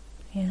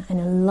 Yeah, an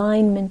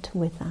alignment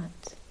with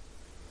that.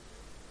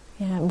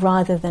 Yeah,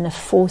 rather than a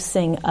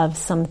forcing of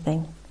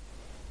something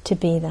to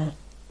be there.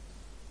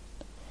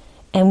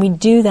 And we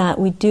do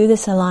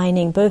this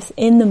aligning both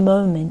in the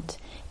moment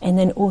and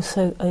then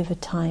also over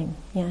time.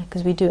 Yeah,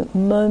 because we do it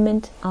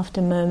moment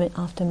after moment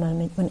after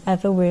moment,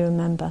 whenever we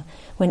remember,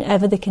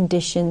 whenever the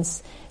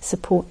conditions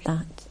support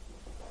that,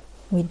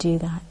 we do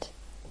that.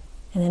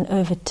 And then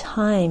over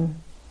time,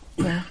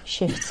 yeah,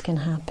 shifts can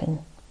happen.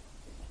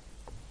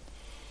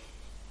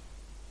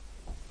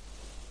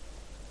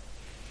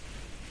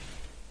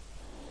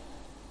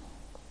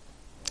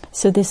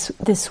 So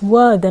this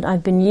word that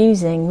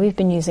we've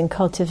been using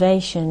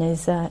cultivation,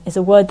 is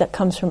a word that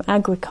comes from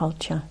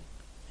agriculture.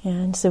 Yeah?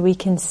 And so we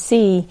can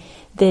see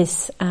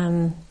this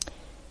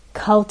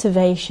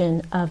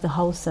cultivation of the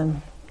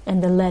wholesome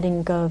and the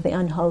letting go of the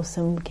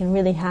unwholesome. We can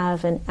really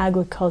have an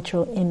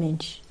agricultural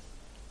image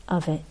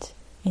of it.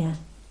 Yeah,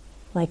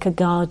 like a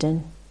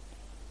garden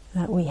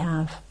that we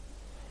have,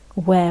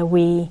 where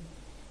we,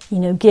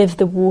 give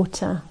the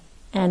water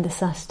and the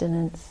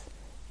sustenance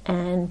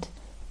and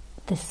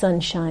the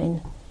sunshine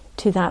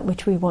to that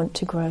which we want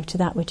to grow, to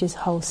that which is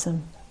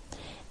wholesome.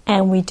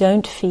 And we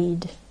don't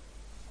feed,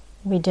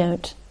 we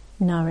don't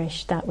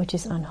nourish that which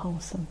is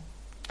unwholesome.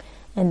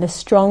 And the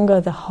stronger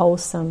the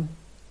wholesome,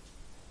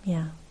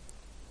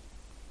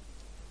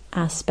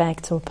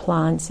 aspects or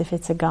plants, if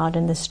it's a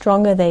garden, the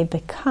stronger they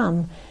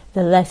become,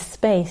 the less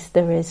space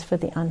there is for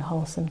the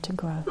unwholesome to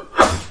grow.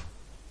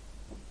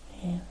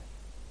 Yeah.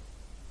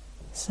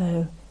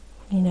 So,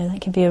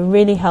 that can be a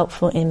really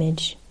helpful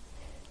image.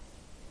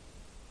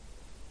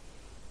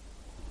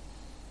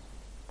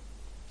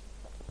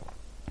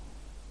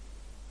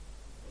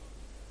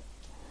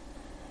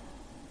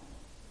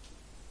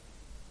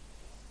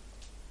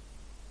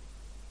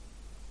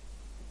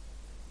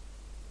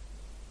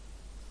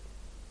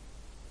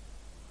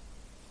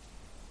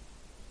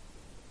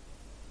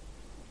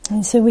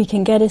 And so we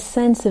can get a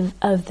sense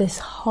of this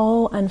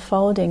whole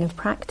unfolding of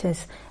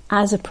practice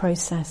as a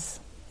process.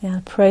 Yeah,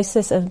 a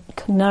process of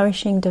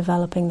nourishing,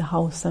 developing the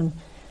wholesome,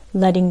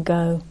 letting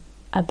go,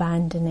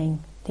 abandoning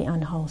the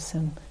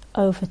unwholesome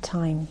over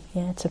time.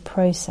 Yeah, it's a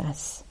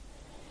process.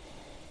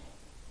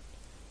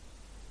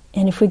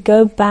 And if we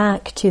go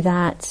back to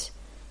that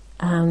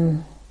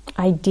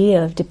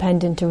idea of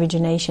dependent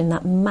origination,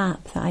 that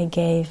map that I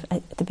gave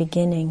at the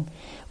beginning,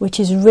 which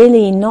is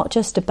really not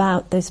just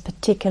about those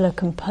particular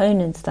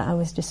components that I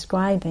was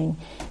describing,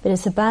 but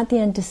it's about the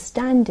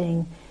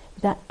understanding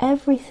that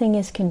everything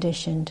is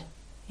conditioned.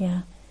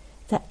 Yeah,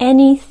 that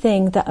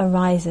anything that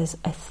arises,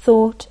 a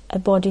thought, a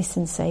body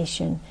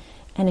sensation,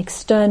 an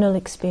external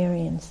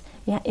experience,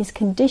 is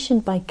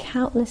conditioned by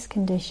countless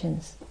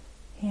conditions.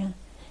 Yeah,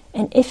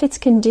 and if it's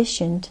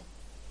conditioned,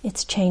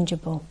 it's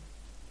changeable.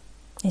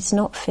 It's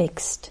not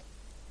fixed.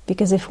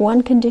 Because if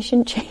one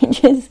condition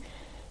changes,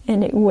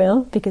 and it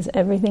will, because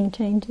everything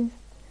changes,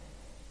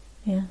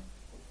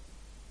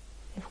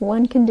 if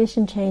one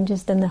condition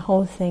changes, then the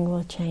whole thing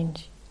will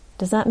change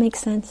Does that make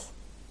sense?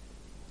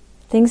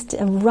 Things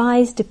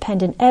arise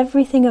dependent.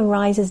 Everything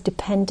arises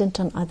dependent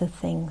on other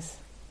things.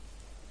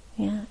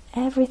 Yeah,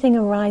 everything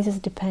arises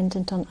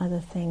dependent on other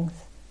things.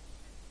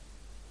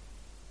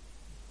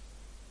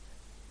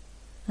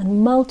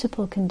 And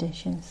multiple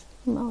conditions.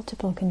 And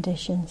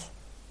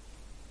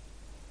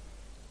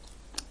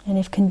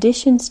if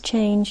conditions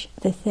change,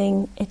 the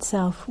thing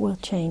itself will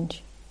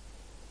change.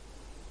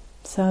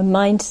 So a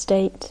mind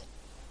state,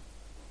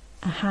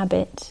 a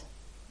habit,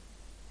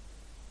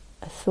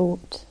 a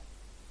thought,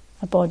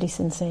 a body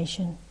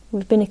sensation.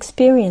 We've been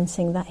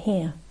experiencing that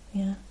here.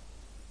 Yeah,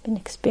 been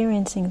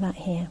experiencing that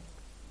here.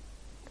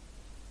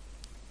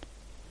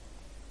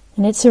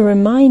 And it's a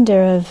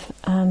reminder of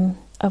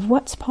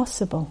what's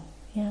possible.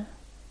 Yeah,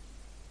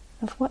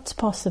 of what's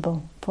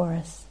possible for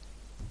us.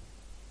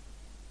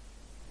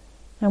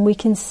 And we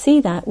can see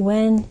that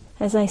when,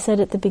 as I said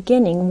at the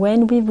beginning,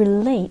 when we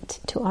relate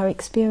to our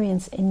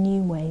experience in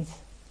new ways.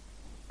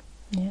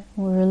 Yeah,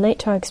 we relate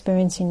to our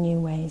experience in new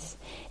ways.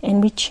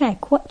 And we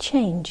check what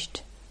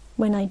changed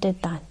when I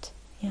did that.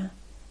 Yeah.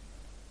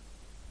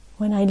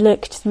 When I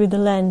looked through the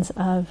lens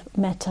of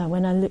Metta,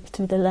 when I looked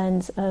through the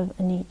lens of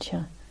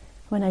anicca,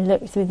 when I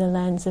looked through the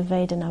lens of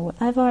Vedana,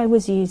 whatever I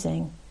was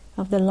using,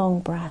 of the long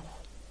breath.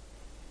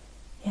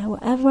 Yeah,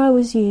 whatever I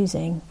was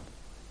using,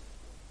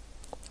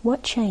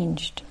 what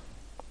changed?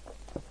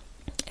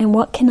 And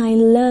what can I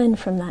learn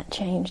from that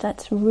change?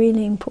 That's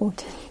really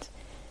important.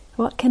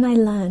 What can I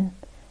learn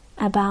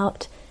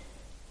about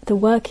the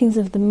workings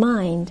of the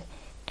mind,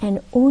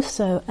 and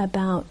also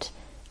about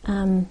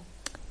the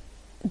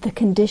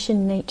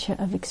conditioned nature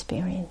of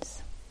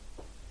experience?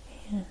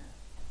 Yeah.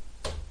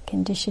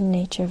 Conditioned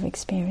nature of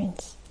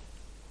experience.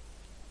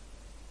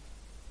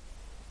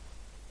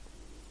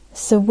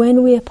 So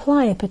when we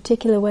apply a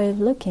particular way of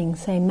looking,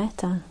 say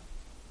metta,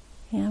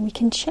 yeah, we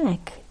can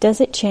check,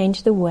 does it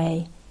change the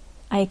way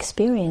I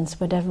experience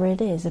whatever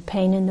it is, a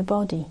pain in the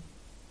body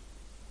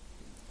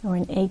or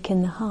an ache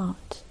in the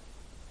heart?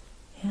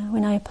 Yeah,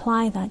 when I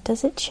apply that,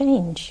 does it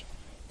change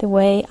the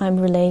way I'm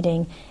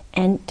relating,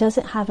 and does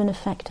it have an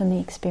effect on the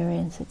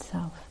experience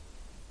itself?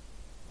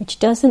 Which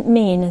doesn't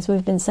mean, as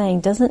we've been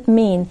saying, doesn't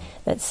mean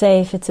that,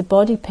 say, if it's a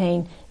body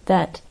pain,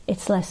 that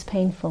it's less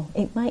painful.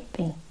 It might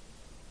be.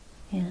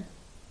 Yeah,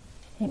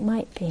 it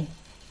might be.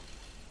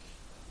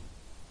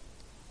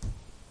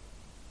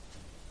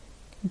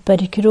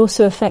 But it could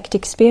also affect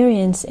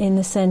experience in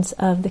the sense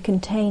of the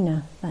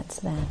container that's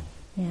there,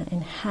 yeah,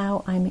 and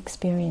how I'm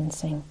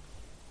experiencing.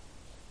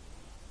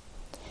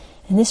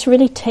 And this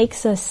really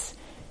takes us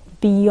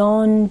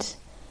beyond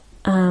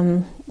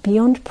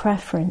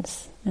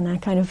preference. And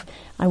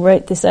I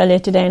wrote this earlier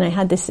today, and I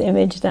had this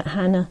image that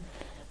Hannah,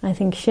 I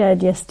think,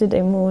 shared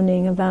yesterday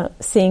morning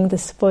about seeing the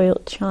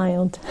spoilt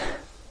child.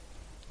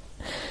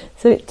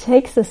 So it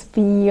takes us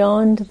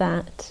beyond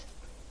that,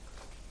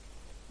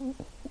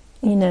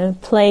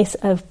 place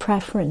of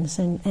preference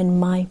and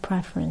my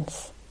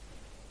preference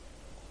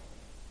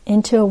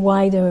into a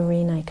wider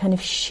arena. It kind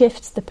of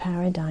shifts the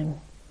paradigm.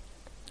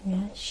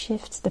 Yeah,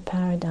 shifts the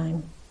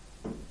paradigm.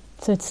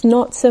 So it's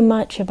not so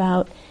much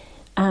about,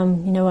 what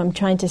I'm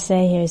trying to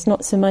say here is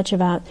not so much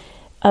about,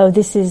 oh,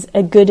 this is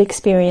a good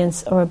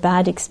experience or a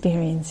bad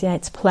experience. Yeah,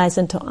 it's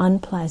pleasant or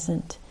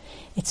unpleasant.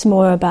 It's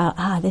more about,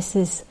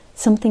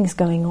 something's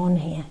going on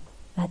here.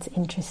 That's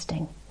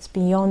interesting. It's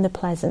beyond the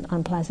pleasant,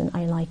 unpleasant,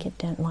 I like it,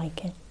 don't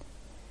like it.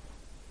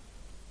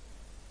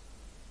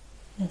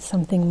 There's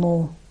something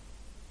more.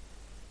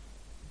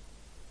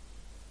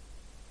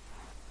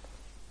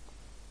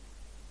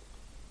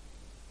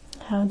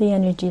 How are the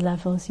energy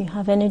levels? You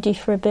have energy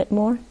for a bit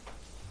more?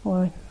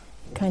 Or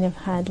kind of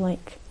had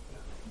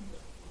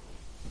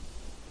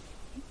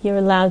you're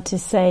allowed to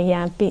say,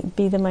 yeah,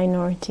 be the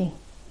minority.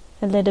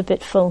 A little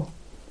bit full.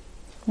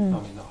 I mean,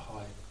 not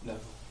high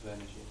level of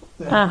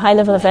energy. High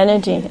level of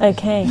energy,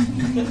 okay.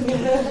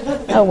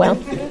 Oh well.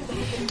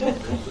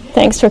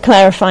 Thanks for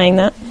clarifying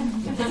that.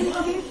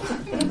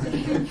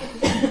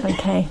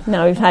 Okay,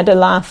 now we've had a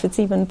laugh, it's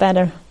even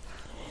better.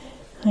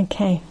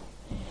 Okay.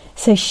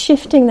 So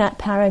shifting that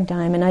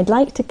paradigm, and I'd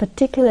like to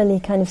particularly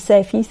kind of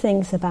say a few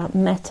things about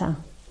metta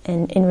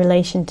in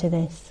relation to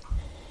this.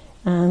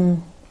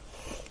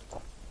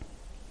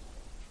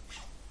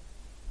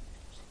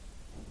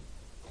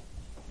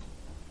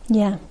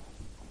 Yeah.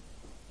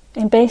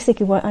 And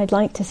basically what I'd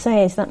like to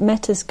say is that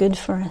metta's good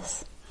for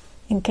us,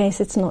 in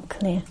case it's not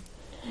clear.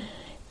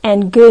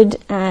 And good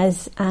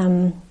as,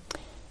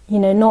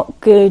 not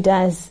good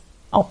as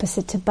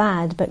opposite to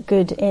bad, but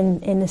good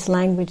in this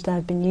language that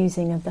I've been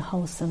using of the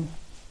wholesome.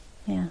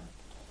 Yeah.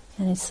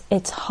 And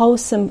it's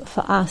wholesome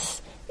for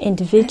us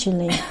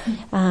individually,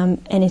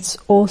 and it's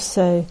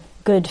also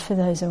good for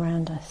those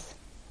around us.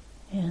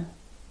 Yeah.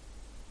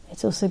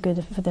 It's also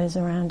good for those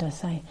around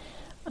us. I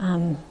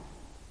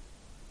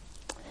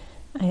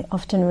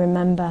often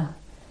remember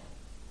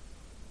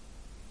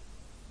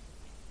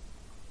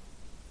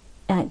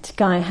at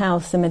Gaia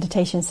House, the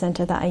meditation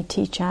center that I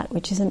teach at,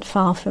 which isn't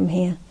far from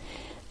here,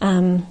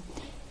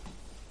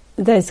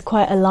 there's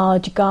quite a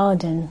large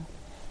garden,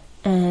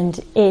 And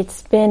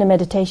it's been a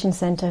meditation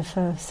center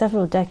for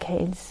several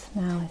decades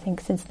now, I think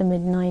since the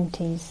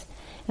mid-90s.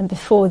 And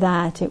before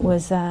that it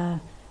was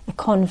a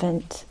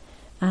convent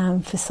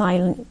for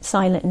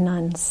silent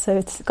nuns. So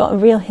it's got a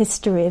real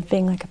history of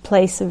being like a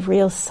place of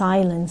real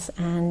silence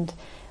and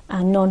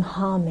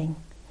non-harming.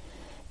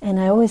 And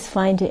I always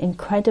find it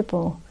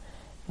incredible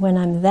when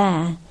I'm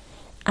there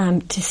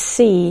to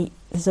see,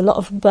 there's a lot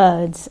of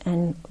birds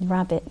and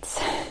rabbits,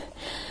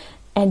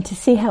 and to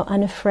see how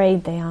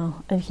unafraid they are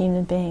of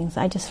human beings.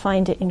 I just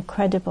find it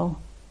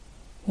incredible,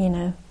 you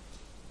know.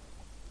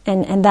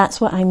 And that's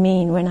what I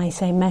mean when I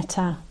say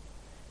metta,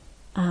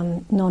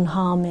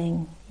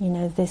 non-harming, you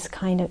know, this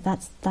kind of,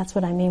 that's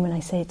what I mean when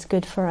I say it's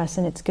good for us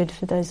and it's good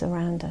for those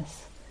around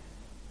us.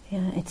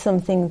 Yeah, it's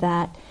something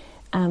that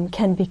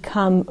can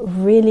become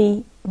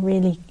really,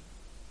 really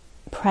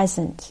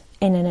present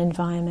in an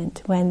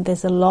environment when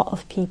there's a lot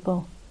of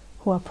people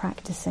who are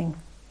practicing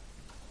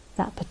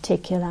that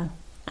particular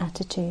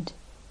attitude.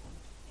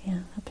 Yeah,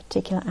 a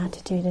particular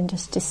attitude, and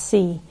just to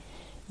see,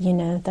 you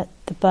know, that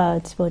the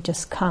birds will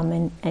just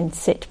come and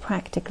sit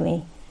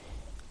practically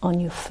on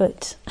your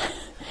foot,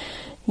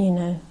 you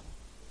know,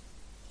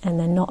 and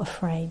they're not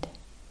afraid.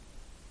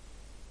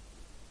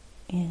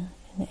 Yeah,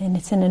 and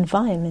it's an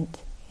environment,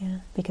 yeah,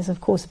 because of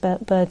course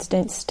birds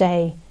don't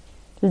stay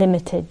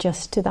limited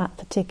just to that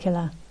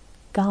particular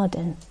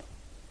garden,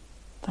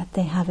 but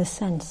they have a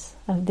sense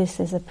of this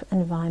is an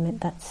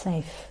environment that's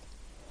safe.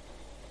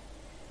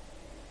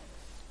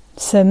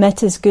 So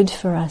metta is good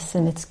for us,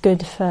 and it's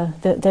good for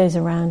those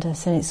around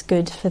us, and it's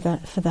good for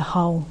the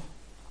whole.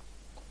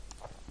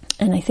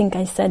 And I think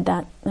I said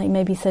that, I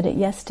maybe said it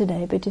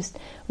yesterday, but just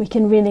we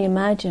can really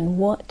imagine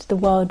what the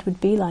world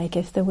would be like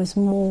if there was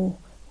more.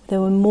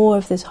 There were more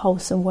of this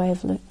wholesome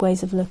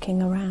ways of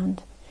looking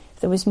around.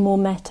 If there was more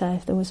metta,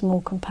 if there was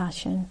more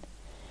compassion,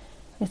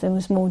 if there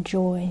was more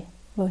joy,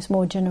 if there was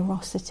more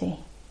generosity,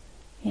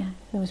 yeah,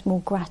 if there was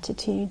more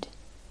gratitude.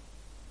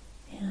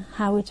 Yeah,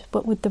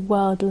 what would the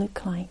world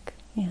look like?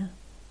 Yeah,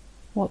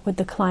 what would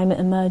the climate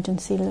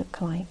emergency look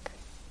like?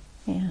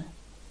 Yeah,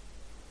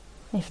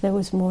 if there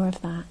was more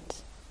of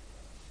that.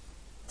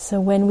 So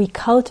when we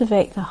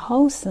cultivate the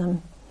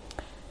wholesome,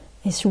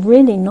 it's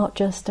really not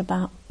just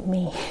about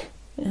me.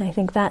 And I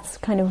think that's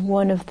kind of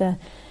one of the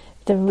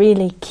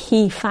really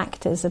key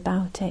factors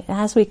about it.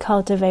 As we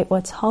cultivate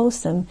what's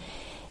wholesome,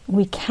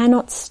 we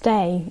cannot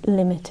stay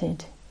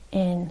limited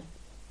in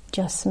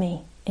just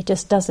me. It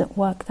just doesn't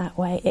work that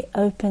way. It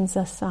opens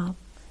us up,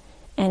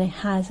 and it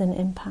has an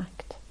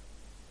impact.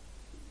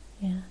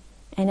 Yeah.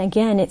 And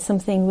again, it's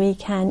something we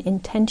can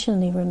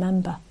intentionally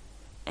remember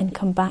and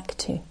come back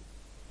to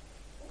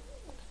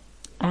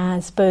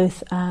as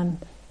both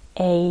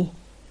a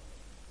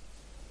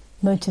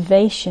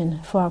motivation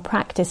for our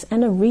practice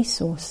and a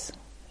resource.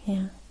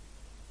 Yeah.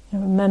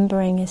 And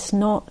remembering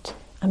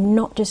I'm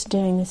not just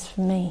doing this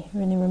for me.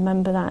 Really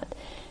remember that.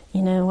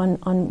 You know,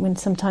 when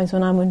sometimes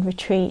when I'm on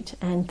retreat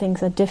and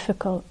things are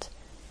difficult,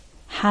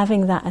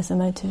 having that as a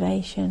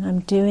motivation.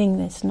 I'm doing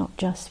this not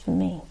just for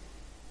me.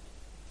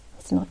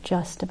 It's not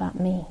just about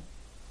me.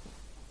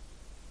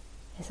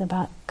 It's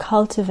about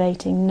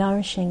cultivating,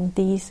 nourishing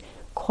these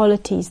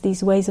qualities,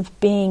 these ways of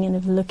being and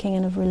of looking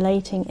and of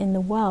relating in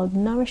the world,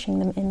 nourishing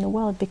them in the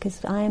world,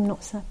 because I am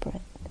not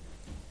separate.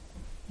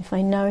 If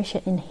I nourish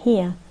it in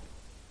here,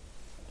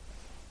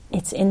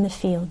 it's in the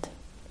field.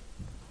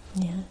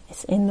 Yeah,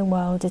 it's in the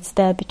world, it's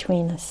there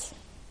between us.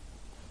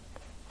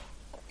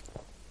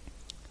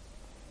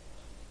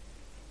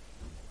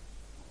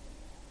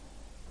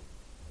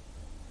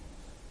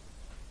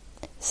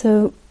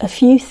 So a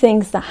few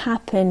things that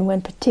happen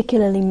when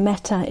particularly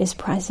metta is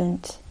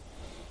present.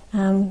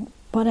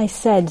 What I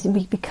said,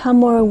 we become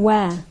more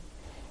aware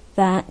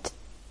that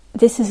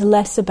this is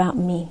less about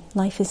me.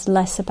 Life is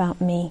less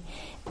about me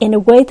in a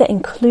way that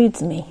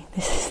includes me.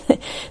 This is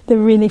the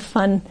really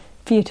fun,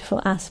 beautiful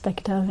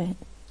aspect of it.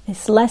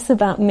 It's less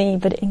about me,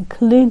 but it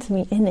includes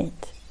me in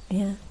it.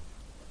 Yeah,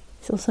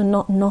 it's also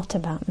not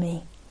about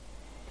me.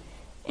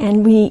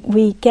 And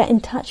we get in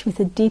touch with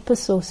a deeper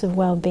source of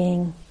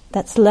well-being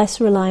that's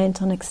less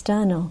reliant on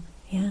external.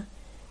 Yeah,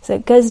 so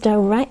it goes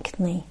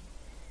directly,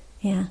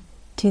 yeah,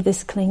 to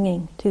this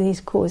clinging, to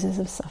these causes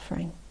of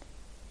suffering.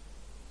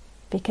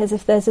 Because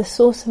if there's a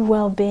source of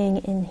well-being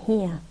in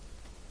here,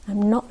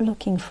 I'm not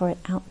looking for it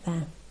out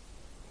there.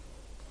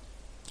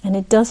 And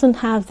it doesn't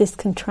have this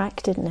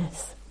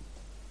contractedness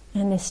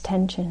and this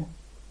tension.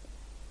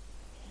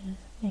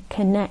 Yeah. It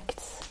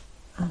connects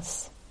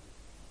us.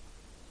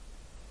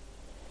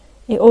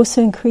 It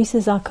also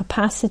increases our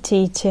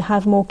capacity to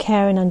have more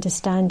care and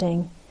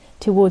understanding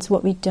towards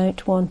what we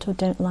don't want or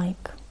don't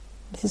like.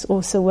 This is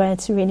also where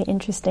it's really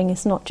interesting.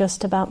 It's not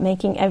just about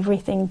making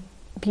everything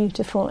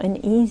beautiful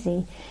and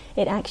easy.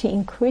 It actually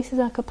increases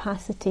our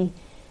capacity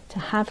to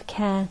have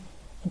care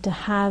and to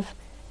have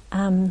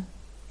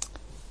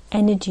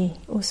energy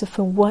also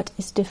for what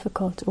is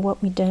difficult or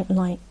what we don't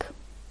like.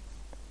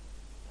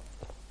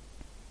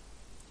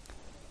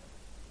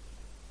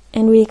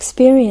 And we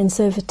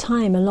experience over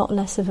time a lot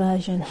less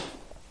aversion.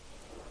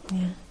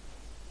 Yeah.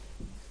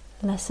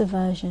 less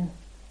aversion.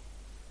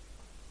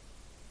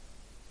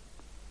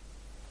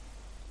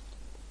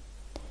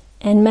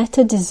 And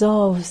metta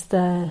dissolves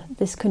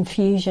this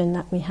confusion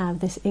that we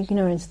have, this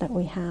ignorance that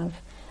we have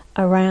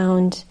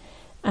around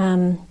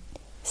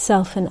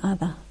self and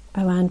other,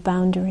 around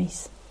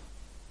boundaries.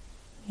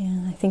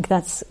 Yeah, I think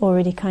that's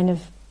already kind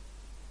of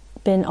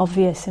been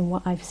obvious in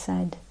what I've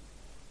said.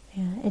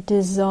 Yeah, it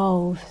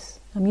dissolves.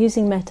 I'm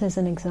using metta as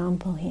an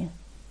example here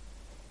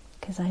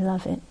because I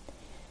love it.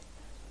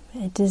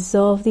 It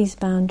dissolves these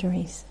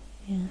boundaries,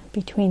 yeah,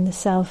 between the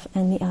self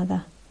and the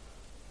other.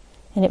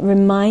 And it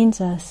reminds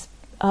us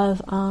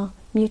of our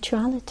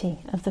mutuality,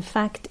 of the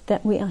fact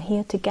that we are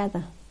here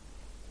together,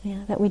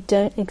 yeah, that we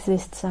don't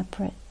exist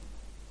separate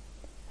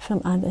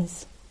from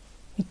others.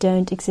 We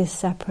don't exist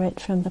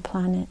separate from the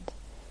planet.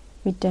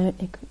 We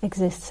don't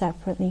exist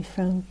separately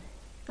from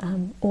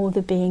all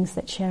the beings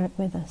that share it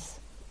with us.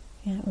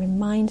 Yeah, it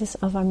reminds us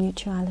of our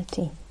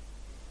mutuality.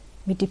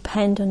 We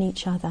depend on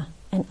each other,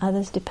 and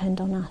others depend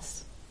on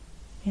us.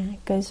 Yeah,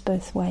 it goes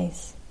both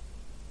ways.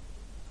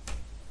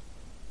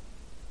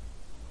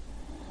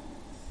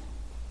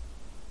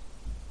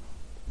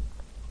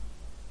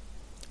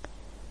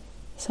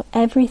 So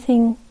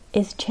everything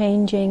is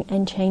changing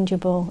and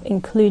changeable,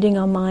 including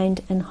our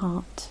mind and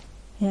heart.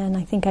 Yeah, and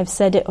I think I've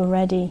said it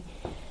already,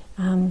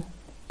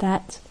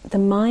 that the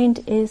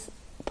mind is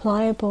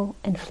pliable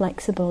and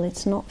flexible.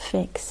 It's not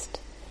fixed.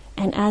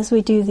 And as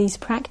we do these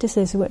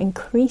practices, we're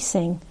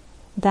increasing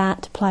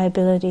that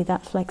pliability,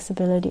 that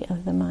flexibility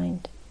of the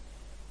mind.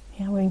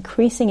 Yeah, we're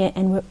increasing it,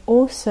 and we're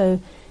also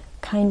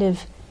kind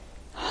of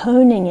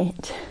honing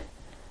it,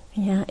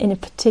 yeah, in a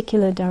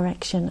particular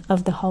direction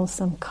of the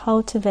wholesome,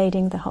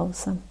 cultivating the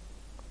wholesome.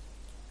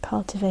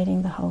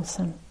 Cultivating the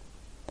wholesome.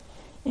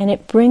 And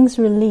it brings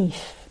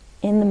relief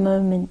in the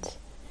moment,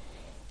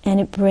 and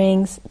it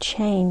brings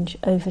change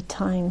over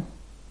time,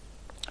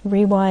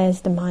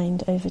 rewires the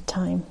mind over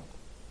time.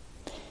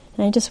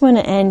 And I just want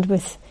to end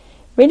with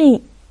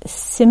really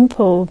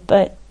simple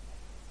but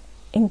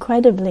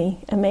incredibly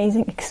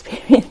amazing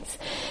experience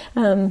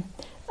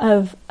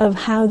of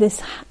how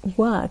this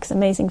works.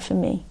 Amazing for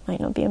me, might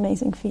not be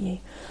amazing for you.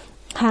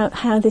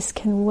 How this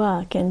can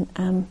work. And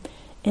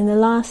in the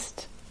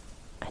last,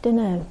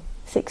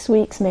 6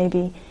 weeks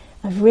maybe,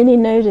 I've really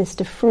noticed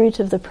a fruit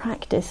of the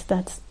practice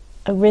that's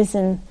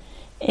arisen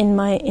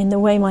in the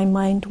way my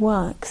mind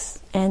works,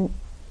 and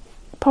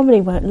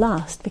probably won't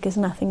last because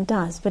nothing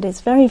does, but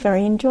it's very,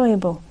 very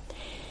enjoyable.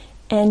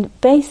 And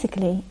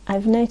basically,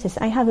 I've noticed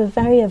I have a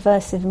very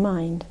aversive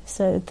mind,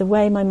 so the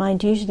way my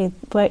mind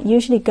where it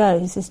usually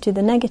goes is to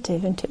the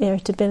negative and to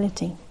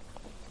irritability.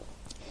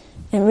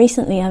 And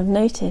recently I've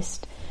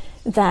noticed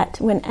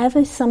that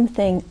whenever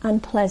something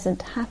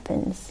unpleasant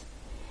happens,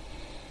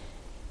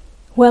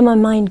 where my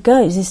mind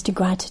goes is to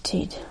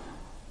gratitude.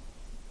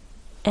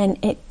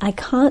 And I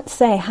can't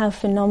say how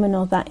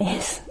phenomenal that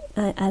is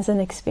as an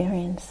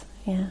experience.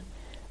 Yeah.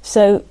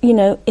 So,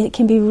 it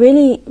can be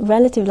really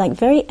relative, like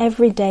very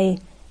everyday,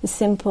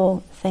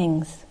 simple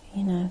things,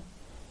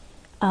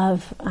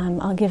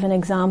 I'll give an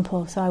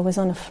example. So I was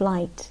on a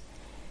flight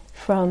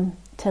from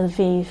Tel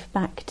Aviv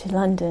back to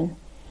London.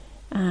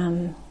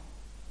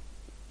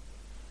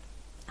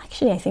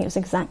 Actually, I think it was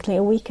exactly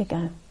a week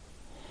ago.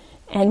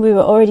 And we were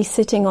already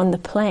sitting on the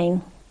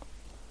plane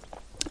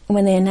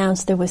when they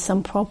announced there was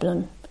some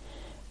problem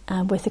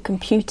with the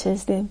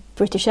computers, the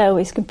British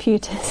Airways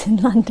computers in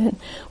London,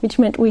 which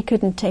meant we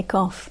couldn't take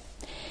off.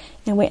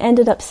 And we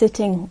ended up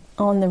sitting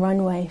on the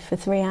runway for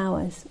 3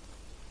 hours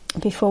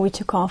before we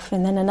took off,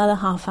 and then another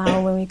half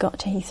hour when we got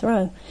to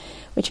Heathrow,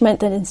 which meant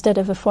that instead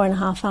of a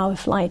 4.5-hour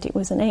flight, it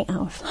was an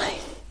 8-hour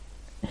flight.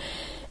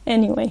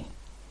 Anyway,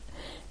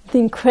 the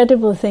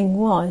incredible thing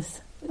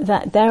was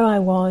that there I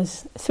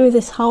was through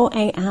this whole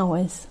 8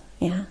 hours,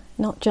 yeah,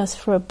 not just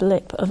for a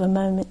blip of a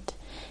moment,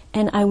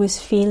 and I was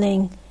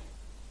feeling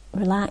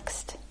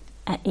relaxed,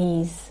 at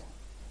ease,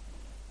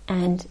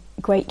 and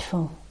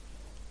grateful,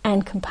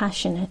 and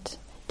compassionate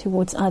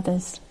towards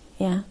others,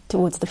 yeah,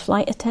 towards the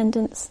flight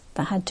attendants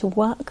that had to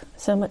work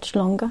so much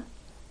longer,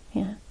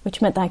 yeah,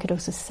 which meant that I could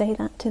also say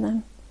that to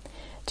them,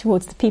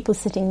 towards the people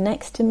sitting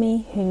next to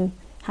me who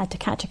had to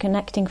catch a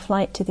connecting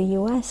flight to the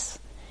US,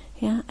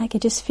 yeah, I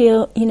could just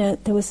feel,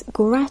 there was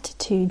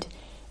gratitude,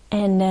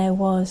 and there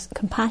was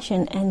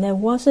compassion, and there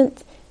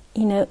wasn't,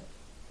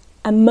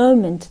 a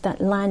moment that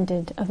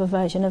landed of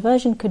aversion.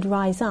 Aversion could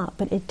rise up,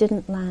 but it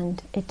didn't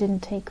land, it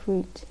didn't take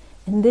root.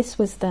 And this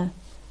was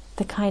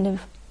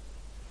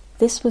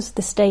this was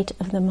the state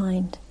of the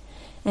mind.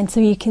 And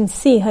so you can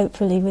see,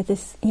 hopefully, with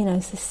this,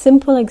 it's a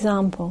simple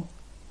example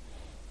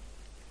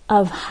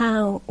of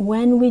how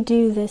when we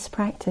do this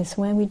practice,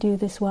 when we do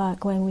this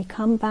work, when we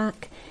come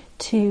back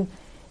to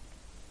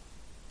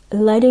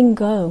letting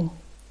go,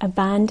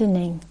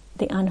 abandoning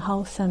the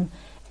unwholesome,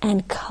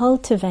 and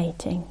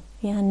cultivating,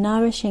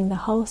 nourishing the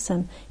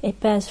wholesome, it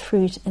bears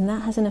fruit, and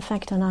that has an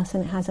effect on us,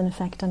 and it has an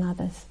effect on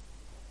others.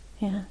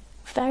 Yeah,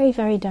 very,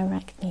 very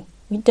directly.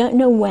 We don't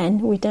know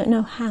when, we don't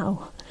know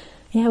how,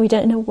 we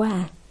don't know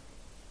where,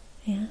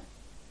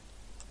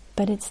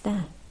 but it's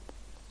there.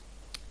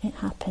 it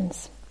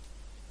happens.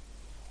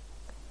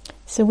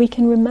 So we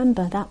can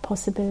remember that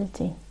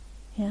possibility.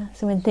 Yeah.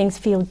 So when things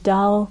feel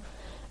dull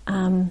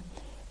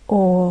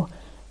or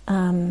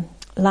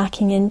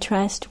lacking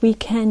interest, we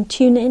can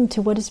tune in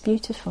to what is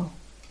beautiful.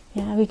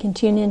 Yeah. We can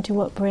tune in to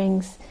what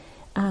brings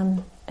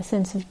a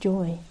sense of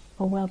joy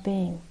or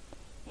well-being.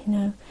 You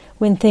know,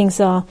 when things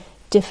are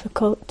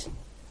difficult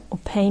or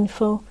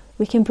painful,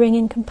 we can bring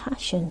in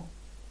compassion.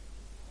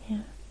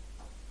 Yeah.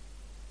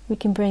 We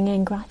can bring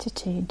in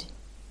gratitude.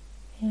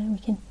 Yeah.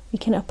 We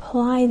can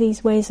apply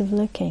these ways of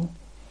looking.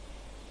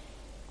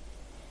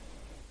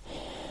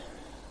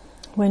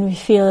 When we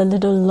feel a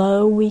little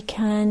low, we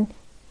can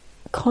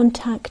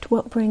contact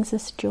what brings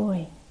us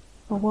joy,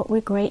 or what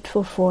we're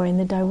grateful for in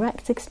the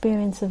direct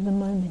experience of the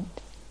moment.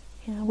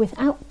 You know,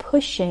 without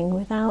pushing,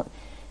 without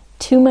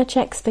too much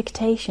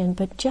expectation,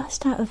 but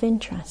just out of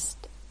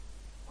interest.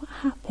 What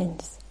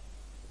happens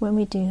when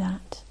we do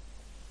that,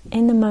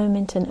 in the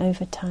moment and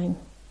over time?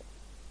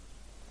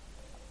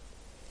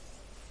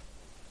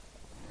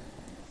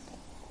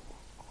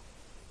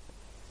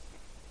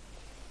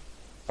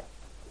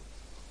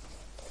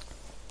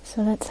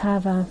 So let's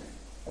have a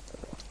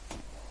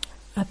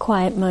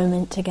quiet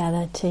moment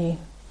together to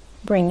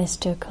bring this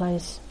to a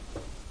close.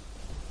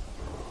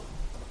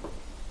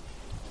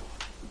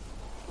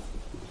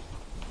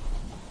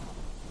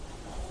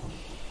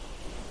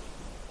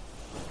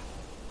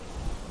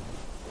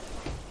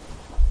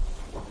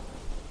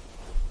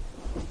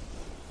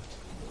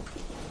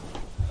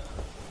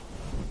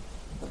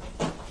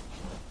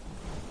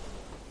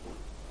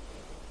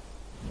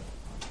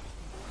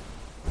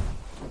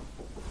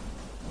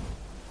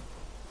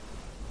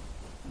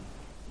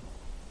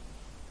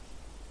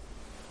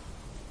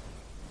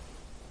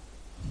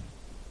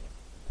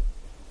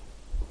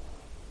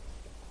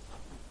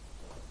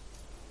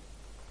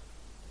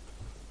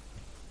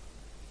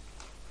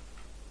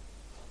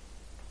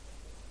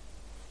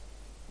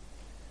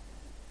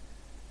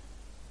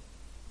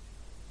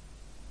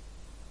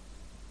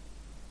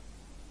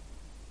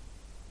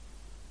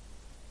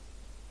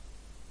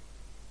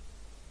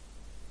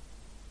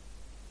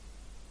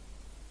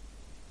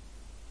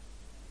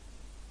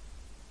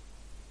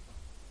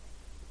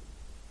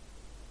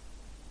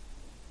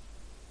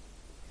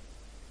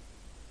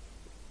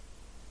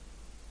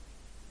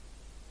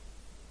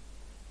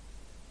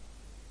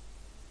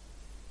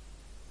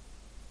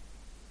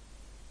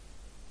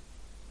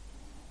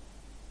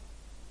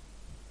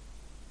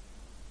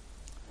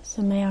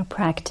 So may our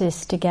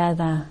practice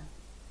together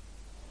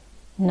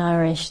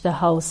nourish the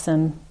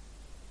wholesome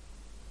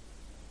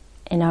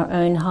in our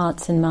own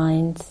hearts and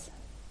minds,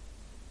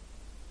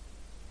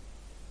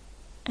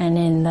 and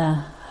in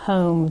the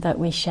home that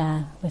we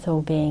share with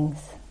all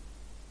beings.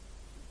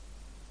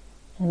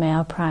 And may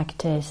our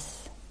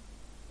practice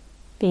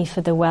be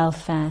for the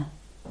welfare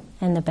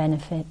and the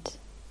benefit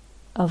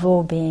of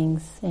all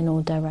beings in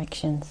all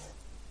directions,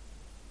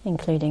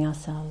 including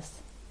ourselves.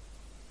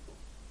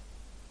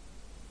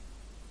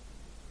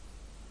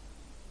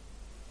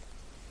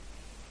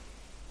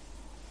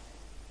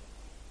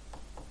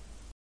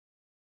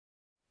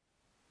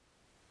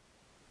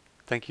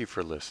 Thank you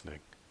for listening.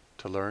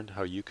 To learn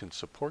how you can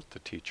support the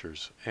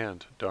teachers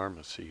and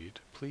Dharma Seed,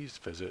 please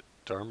visit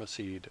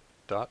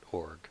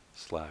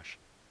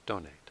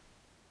dharmaseed.org/donate.